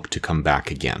you a hook to come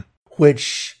back again.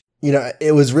 Which,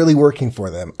 it was really working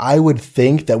for them. I would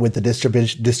think that with the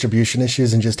distribution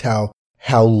issues and just how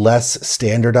less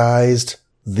standardized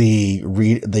the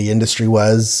industry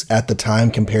was at the time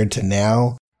compared to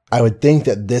now, I would think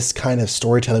that this kind of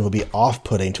storytelling would be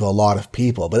off-putting to a lot of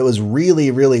people, but it was really,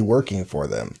 really working for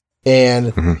them.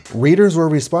 And readers were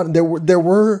responding. There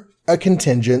were a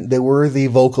contingent, there were the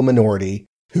vocal minority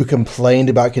who complained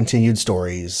about continued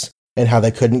stories and how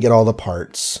they couldn't get all the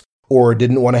parts or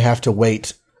didn't want to have to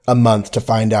wait a month to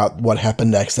find out what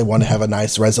happened next. They want to have a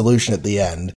nice resolution at the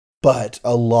end. But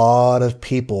a lot of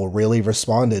people really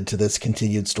responded to this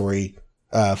continued story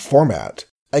format.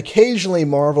 Occasionally,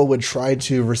 Marvel would try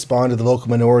to respond to the vocal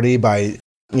minority by,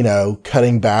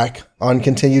 cutting back on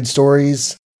continued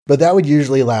stories. But that would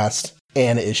usually last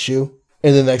an issue.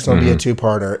 And then the next one would be a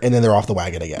 2-parter. And then they're off the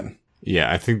wagon again.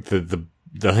 Yeah, I think the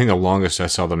longest I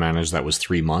saw them manage that was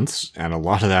 3 months. And a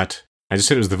lot of that, I just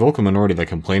said it was the vocal minority that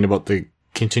complained about the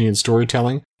continued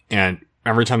storytelling. And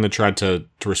every time they tried to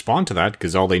respond to that,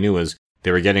 because all they knew is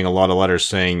they were getting a lot of letters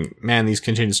saying, man, these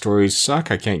continued stories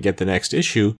suck, I can't get the next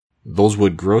issue. Those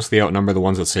would grossly outnumber the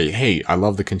ones that say, hey, I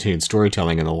love the continued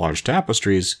storytelling and the large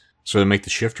tapestries. So they make the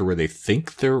shift to where they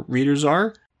think their readers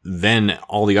are. Then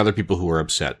all the other people who are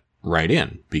upset write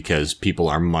in, because people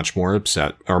are much more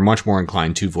upset, or much more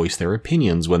inclined to voice their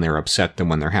opinions when they're upset than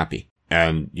when they're happy.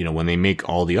 And, when they make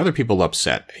all the other people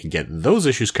upset and get those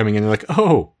issues coming in, they're like,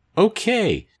 oh,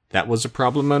 okay, that was a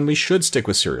problem and we should stick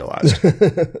with serialized.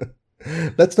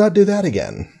 Let's not do that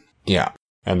again. Yeah.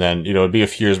 And then, it'd be a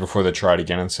few years before they tried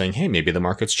again and saying, hey, maybe the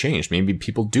market's changed. Maybe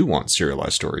people do want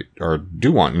serialized story, or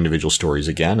do want individual stories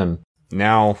again. And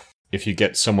now, if you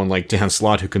get someone like Dan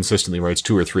Slott who consistently writes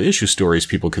 2 or 3 issue stories,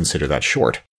 people consider that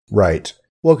short. Right.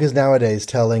 Well, because nowadays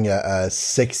telling a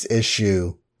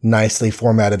 6-issue, nicely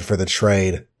formatted for the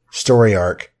trade story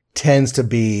arc tends to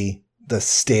be the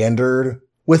standard,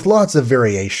 with lots of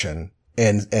variation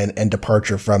and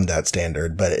departure from that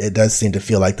standard. But it does seem to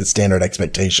feel like the standard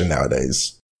expectation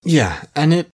nowadays. Yeah,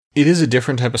 and it is a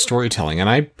different type of storytelling. And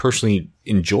I personally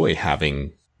enjoy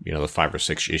having the 5 or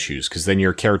 6 issues, because then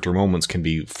your character moments can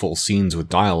be full scenes with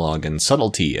dialogue and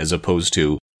subtlety, as opposed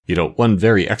to, one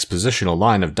very expositional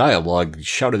line of dialogue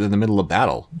shouted in the middle of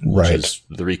battle, which is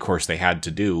the recourse they had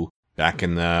to do back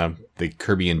in the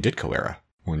Kirby and Ditko era.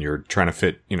 When you're trying to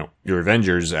fit, your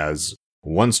Avengers as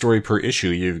 1 story per issue,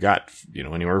 you've got,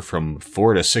 anywhere from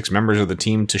 4 to 6 members of the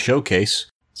team to showcase.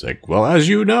 It's like, well, as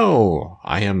you know,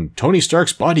 I am Tony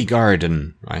Stark's bodyguard,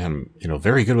 and I am,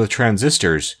 very good with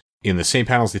transistors. In the same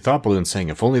panels, the thought balloon saying,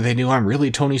 if only they knew I'm really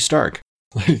Tony Stark.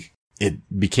 It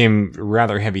became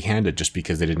rather heavy-handed just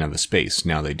because they didn't have the space.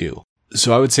 Now they do.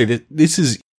 So I would say that this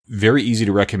is very easy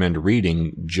to recommend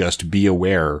reading. Just be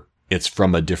aware it's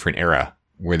from a different era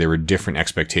where there were different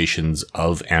expectations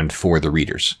of and for the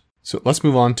readers. So let's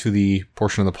move on to the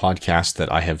portion of the podcast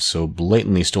that I have so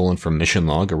blatantly stolen from Mission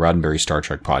Log, a Roddenberry Star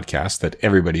Trek podcast that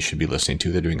everybody should be listening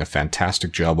to. They're doing a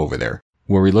fantastic job over there,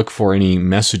 where we look for any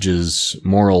messages,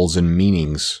 morals, and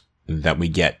meanings that we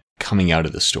get coming out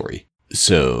of the story.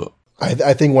 So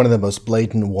I think one of the most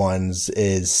blatant ones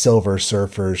is Silver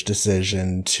Surfer's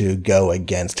decision to go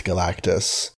against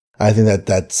Galactus. I think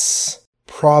that's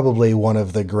probably one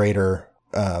of the greater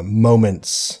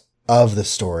moments of the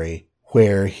story,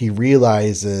 where he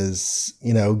realizes,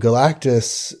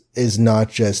 Galactus is not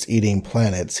just eating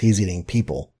planets, he's eating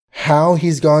people. How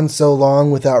he's gone so long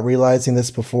without realizing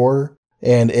this before,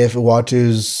 and if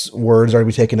Uatu's words are to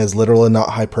be taken as literal and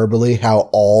not hyperbole, how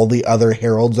all the other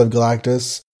heralds of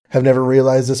Galactus have never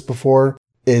realized this before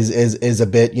is a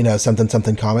bit,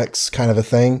 something comics kind of a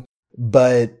thing.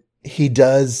 But he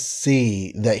does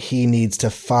see that he needs to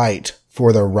fight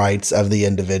for the rights of the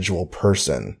individual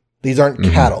person. These aren't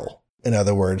cattle, in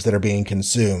other words, that are being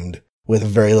consumed with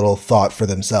very little thought for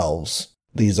themselves.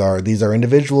 These are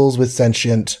individuals with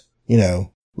sentient,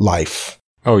 life.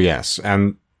 Oh, yes.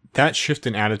 And that shift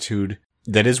in attitude,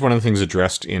 that is one of the things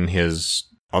addressed in his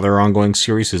other ongoing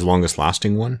series, his longest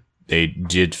lasting one. They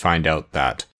did find out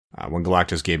that when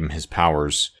Galactus gave him his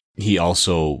powers, he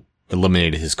also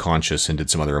eliminated his conscience and did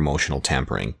some other emotional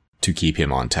tampering to keep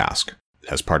him on task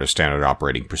as part of standard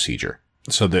operating procedure.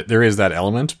 So there is that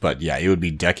element, but yeah, it would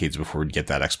be decades before we'd get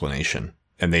that explanation.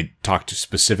 And they talked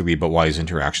specifically about why his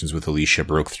interactions with Alicia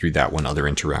broke through that when other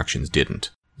interactions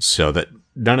didn't. So that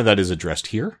none of that is addressed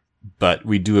here, but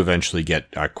we do eventually get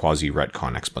a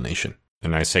quasi-retcon explanation.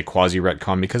 And I say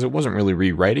quasi-retcon because it wasn't really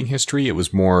rewriting history, it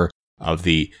was more of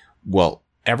the, well,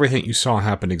 everything you saw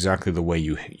happened exactly the way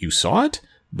you saw it,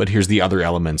 but here's the other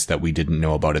elements that we didn't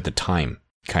know about at the time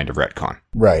kind of retcon.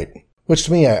 Right. Which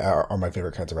to me are my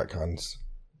favorite kinds of retcons.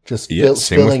 Just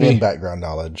filling in background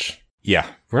knowledge. Yeah.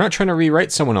 We're not trying to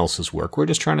rewrite someone else's work. We're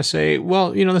just trying to say,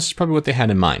 well, this is probably what they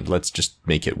had in mind. Let's just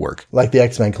make it work. Like the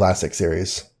X-Men Classic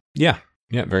series. Yeah.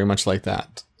 Yeah, very much like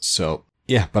that. So,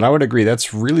 yeah, but I would agree.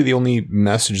 That's really the only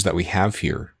message that we have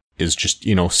here is just,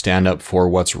 stand up for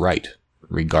what's right,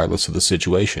 regardless of the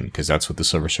situation. Because that's what the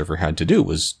Silver Surfer had to do,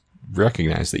 was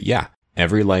recognize that, yeah,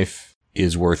 every life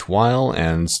is worthwhile.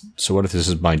 And so what if this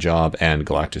is my job and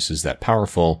Galactus is that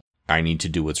powerful? I need to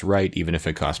do what's right, even if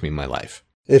it costs me my life.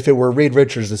 If it were Reed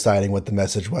Richards deciding what the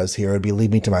message was here, it would be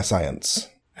lead me to my science.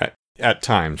 At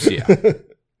times, yeah.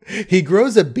 He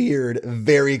grows a beard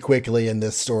very quickly in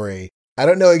this story. I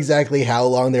don't know exactly how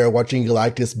long they were watching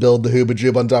Galactus build the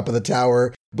Hoobajoob on top of the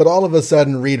tower, but all of a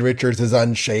sudden Reed Richards is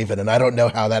unshaven, and I don't know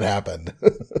how that happened.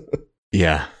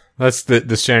 Yeah, that's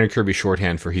the standard Kirby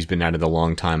shorthand for he's been at it a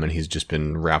long time and he's just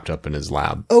been wrapped up in his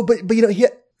lab. Oh, but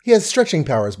he has stretching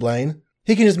powers, Blaine.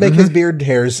 He can just make his beard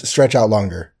hairs stretch out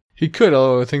longer. He could,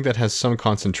 although I think that has some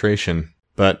concentration.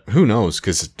 But who knows,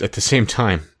 because at the same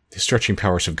time, his stretching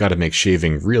powers have got to make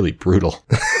shaving really brutal.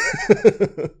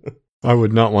 I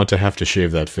would not want to have to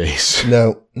shave that face.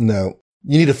 No. You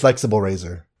need a flexible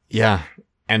razor. Yeah,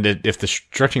 and if the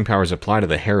stretching powers apply to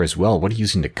the hair as well, what are you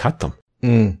using to cut them?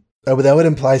 Oh, but that would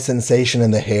imply sensation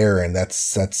in the hair, and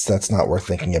that's not worth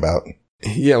thinking about.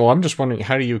 Yeah, well, I'm just wondering,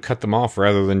 how do you cut them off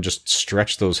rather than just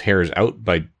stretch those hairs out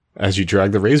as you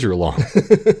drag the razor along?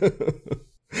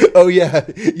 Oh, yeah.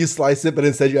 You slice it, but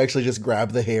instead you actually just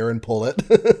grab the hair and pull it.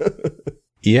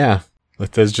 Yeah.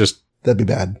 That'd be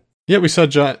bad. Yeah, we saw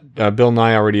Bill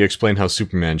Nye already explain how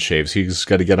Superman shaves. He's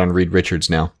got to get on Reed Richards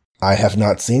now. I have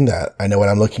not seen that. I know what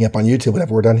I'm looking up on YouTube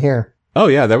whenever we're done here. Oh,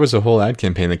 yeah. That was a whole ad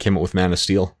campaign that came up with Man of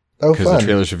Steel. Oh, because the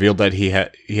trailers revealed that he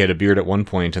had a beard at one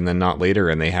point and then not later,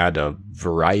 and they had a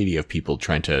variety of people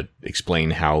trying to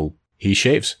explain how he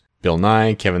shaves. Bill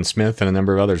Nye, Kevin Smith, and a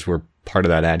number of others were part of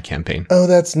that ad campaign. Oh,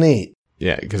 that's neat.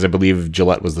 Yeah, because I believe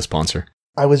Gillette was the sponsor.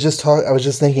 I was just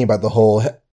thinking about the whole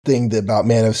thing about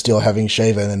Man of Steel having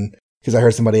shaven, and because I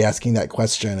heard somebody asking that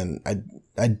question, and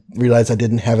I realized I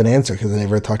didn't have an answer because I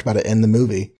never talked about it in the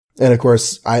movie. And of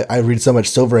course, I read so much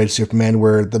Silver Age Superman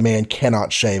where the man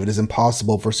cannot shave. It is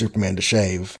impossible for Superman to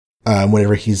shave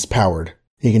whenever he's powered.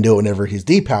 He can do it whenever he's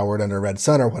depowered under Red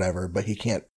Sun or whatever, but he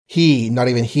can't. Not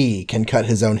even he can cut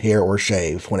his own hair or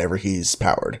shave whenever he's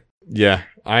powered. Yeah,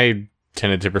 I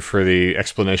tended to prefer the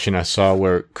explanation I saw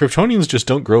where Kryptonians just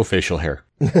don't grow facial hair.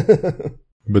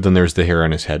 But then there's the hair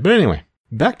on his head. But anyway,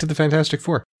 back to the Fantastic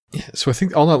Four. Yeah, so I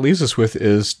think all that leaves us with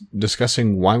is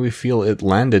discussing why we feel it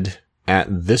landed at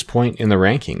this point in the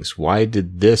rankings. Why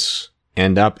did this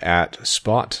end up at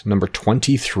spot number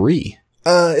 23?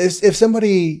 If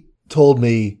somebody told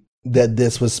me that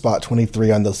this was spot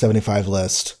 23 on the 75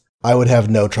 list, I would have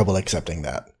no trouble accepting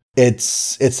that.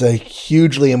 It's a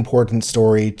hugely important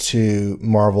story to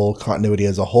Marvel continuity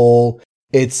as a whole.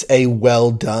 It's a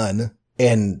well done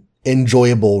and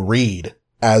enjoyable read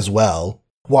as well.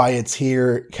 Why it's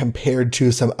here compared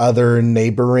to some other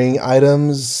neighboring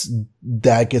items,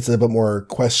 that gets a bit more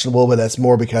questionable, but that's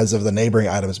more because of the neighboring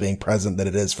items being present than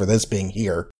it is for this being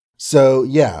here. So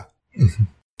yeah,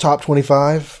 top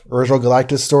 25 original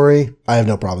Galactus story. I have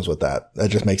no problems with that. That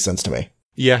just makes sense to me.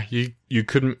 Yeah, you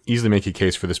couldn't easily make a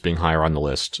case for this being higher on the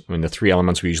list. I mean, the three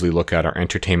elements we usually look at are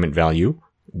entertainment value,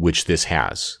 which this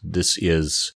has. This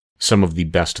is some of the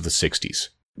best of the 60s.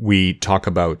 We talk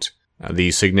about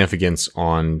the significance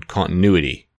on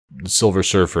continuity. Silver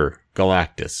Surfer,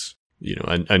 Galactus,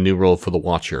 a new role for the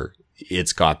Watcher.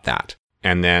 It's got that.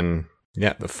 And then,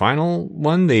 yeah, the final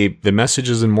one, the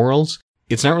messages and morals.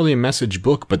 It's not really a message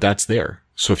book, but that's there.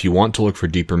 So if you want to look for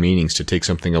deeper meanings to take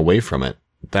something away from it,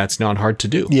 that's not hard to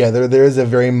do. Yeah, there is a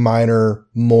very minor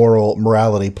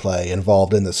morality play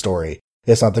involved in the story.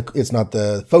 It's not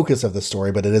the focus of the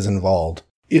story, but it is involved.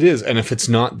 It is, and if it's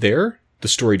not there, the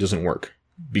story doesn't work.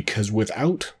 Because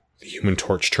without the Human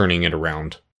Torch turning it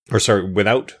around,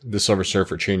 without the Silver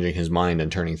Surfer changing his mind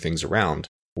and turning things around,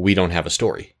 we don't have a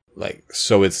story.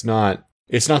 So it's not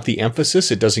the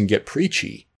emphasis, it doesn't get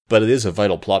preachy, but it is a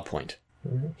vital plot point.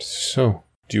 So,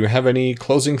 do you have any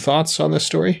closing thoughts on this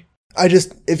story?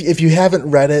 If you haven't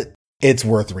read it, it's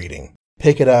worth reading.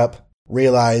 Pick it up,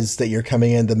 realize that you're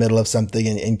coming in the middle of something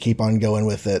and keep on going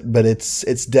with it. But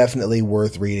it's definitely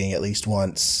worth reading at least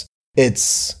once.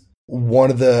 It's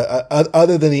one of the,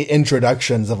 other than the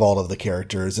introductions of all of the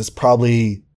characters, it's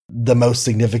probably the most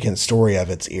significant story of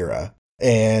its era.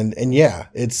 And yeah,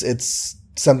 it's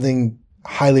something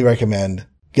highly recommend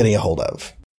getting a hold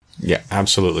of. Yeah,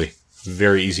 absolutely.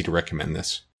 Very easy to recommend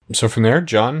this. So from there,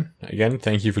 John, again,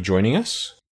 thank you for joining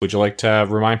us. Would you like to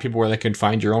remind people where they can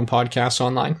find your own podcasts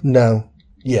online? No.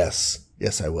 Yes,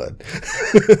 I would.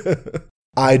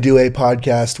 I do a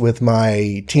podcast with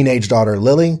my teenage daughter,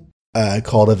 Lily,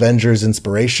 called Avengers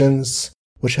Inspirations,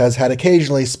 which has had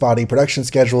occasionally spotty production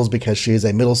schedules because she is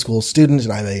a middle school student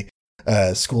and I'm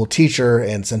a school teacher,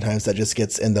 and sometimes that just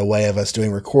gets in the way of us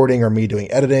doing recording or me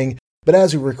doing editing. But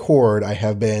as we record, I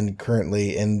have been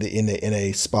currently in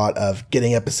a spot of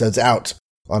getting episodes out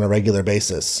on a regular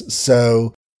basis.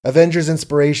 So Avengers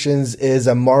Inspirations is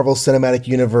a Marvel Cinematic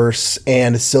Universe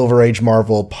and Silver Age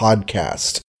Marvel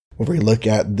podcast where we look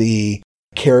at the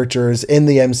characters in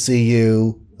the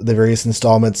MCU, the various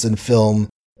installments in film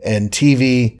and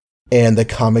TV, and the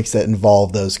comics that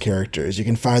involve those characters. You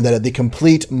can find that at the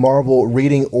Complete Marvel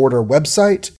Reading Order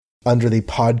website under the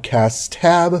Podcasts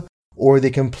tab, or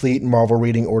the Complete Marvel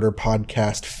Reading Order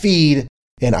podcast feed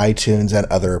in iTunes and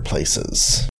other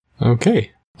places.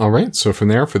 Okay. All right. So from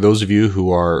there, for those of you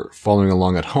who are following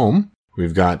along at home,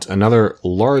 we've got another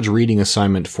large reading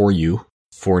assignment for you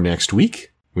for next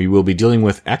week. We will be dealing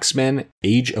with X-Men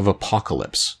Age of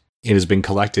Apocalypse. It has been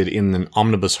collected in an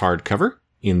omnibus hardcover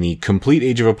in the Complete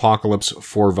Age of Apocalypse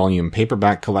 4-volume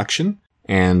paperback collection,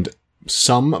 and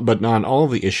some, but not all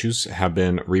of the issues have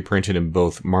been reprinted in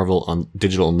both Marvel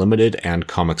Digital Unlimited and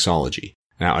Comixology.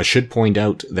 Now, I should point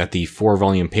out that the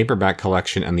 4-volume paperback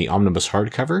collection and the omnibus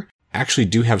hardcover actually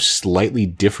do have slightly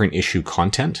different issue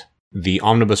content. The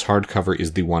omnibus hardcover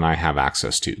is the one I have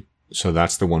access to, so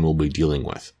that's the one we'll be dealing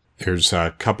with. There's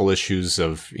a couple issues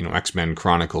of, X-Men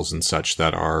Chronicles and such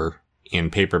that are in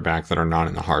paperback that are not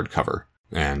in the hardcover.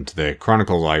 And the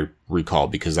Chronicles I recall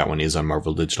because that one is on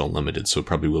Marvel Digital Unlimited, so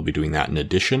probably we'll be doing that in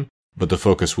addition. But the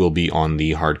focus will be on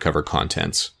the hardcover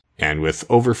contents. And with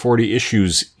over 40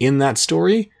 issues in that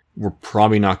story, we're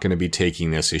probably not going to be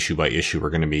taking this issue by issue. We're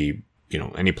going to be,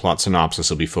 any plot synopsis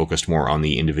will be focused more on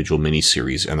the individual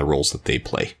miniseries and the roles that they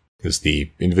play. Because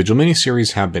the individual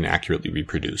miniseries have been accurately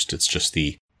reproduced. It's just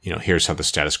the, here's how the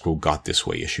status quo got this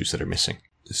way issues that are missing.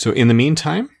 So in the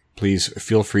meantime, please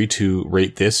feel free to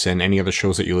rate this and any other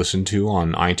shows that you listen to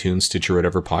on iTunes, Stitcher,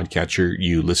 whatever podcatcher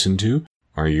you listen to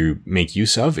or you make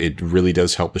use of. It really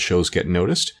does help the shows get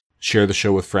noticed. Share the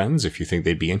show with friends if you think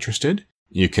they'd be interested.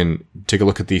 You can take a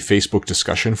look at the Facebook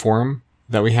discussion forum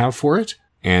that we have for it.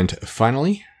 And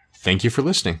finally, thank you for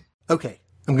listening. Okay,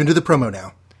 I'm going to do the promo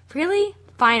now. Really?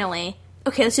 Finally.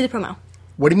 Okay, let's do the promo.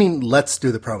 What do you mean, let's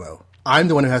do the promo? I'm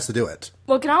the one who has to do it.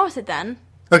 Well, get on with it then.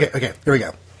 Okay, here we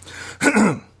go.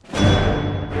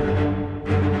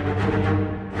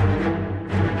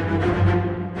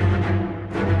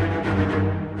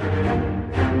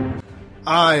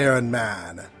 Iron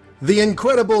Man, the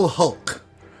Incredible Hulk,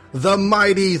 the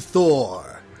Mighty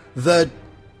Thor, the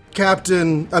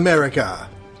Captain America.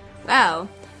 Wow,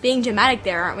 being dramatic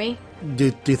there, aren't we?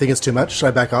 Do you think it's too much? Should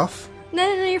I back off?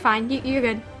 No, you're fine. You're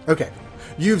good. Okay.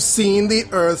 You've seen the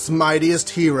Earth's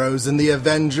mightiest heroes in the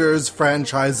Avengers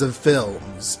franchise of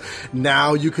films.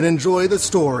 Now you can enjoy the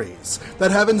stories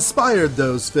that have inspired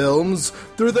those films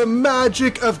through the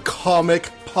magic of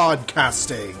comic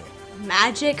podcasting.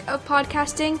 Magic of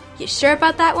podcasting? You sure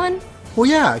about that one? Well,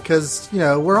 yeah, because,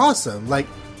 we're awesome. Like,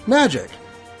 magic.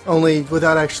 Only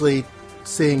without actually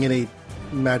seeing any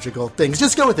magical things.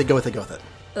 Just go with it.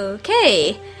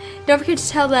 Okay. Don't forget to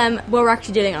tell them what we're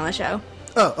actually doing on the show.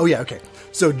 Oh yeah, okay.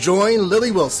 So join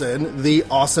Lily Wilson, the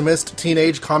awesomest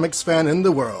teenage comics fan in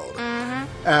the world,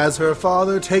 as her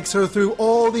father takes her through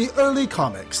all the early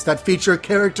comics that feature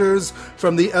characters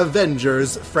from the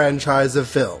Avengers franchise of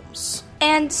films.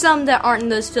 And some that aren't in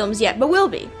those films yet, but will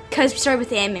be. Because we started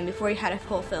with Ant-Man before we had a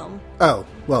full film. Oh,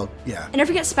 well, yeah. And don't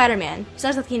forget Spider-Man. He's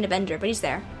not like an Avenger, but he's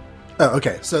there. Oh,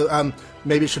 okay. So,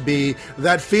 maybe it should be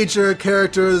that feature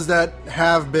characters that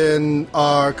have been,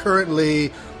 are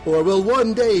currently, or will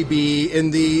one day be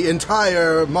in the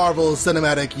entire Marvel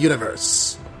Cinematic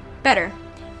Universe. Better.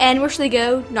 And where should they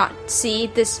go not see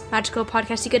this magical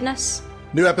podcasty goodness?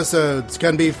 New episodes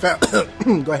can be found...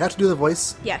 Do I have to do the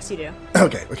voice? Yes, you do.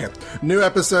 Okay. New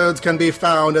episodes can be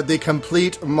found at the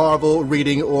Complete Marvel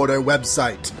Reading Order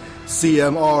website,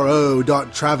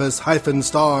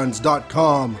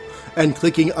 cmro.travis-starnes.com, and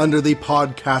clicking under the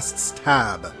Podcasts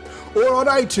tab. Or on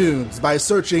iTunes by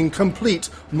searching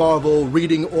Complete Marvel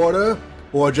Reading Order,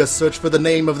 or just search for the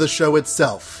name of the show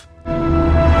itself.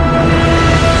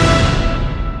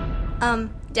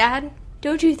 Dad,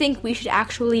 don't you think we should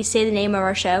actually say the name of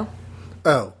our show?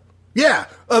 Oh. Yeah,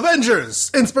 Avengers,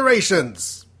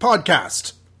 Inspirations,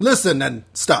 Podcast. Listen and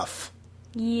stuff.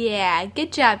 Yeah,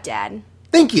 good job, Dad.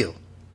 Thank you.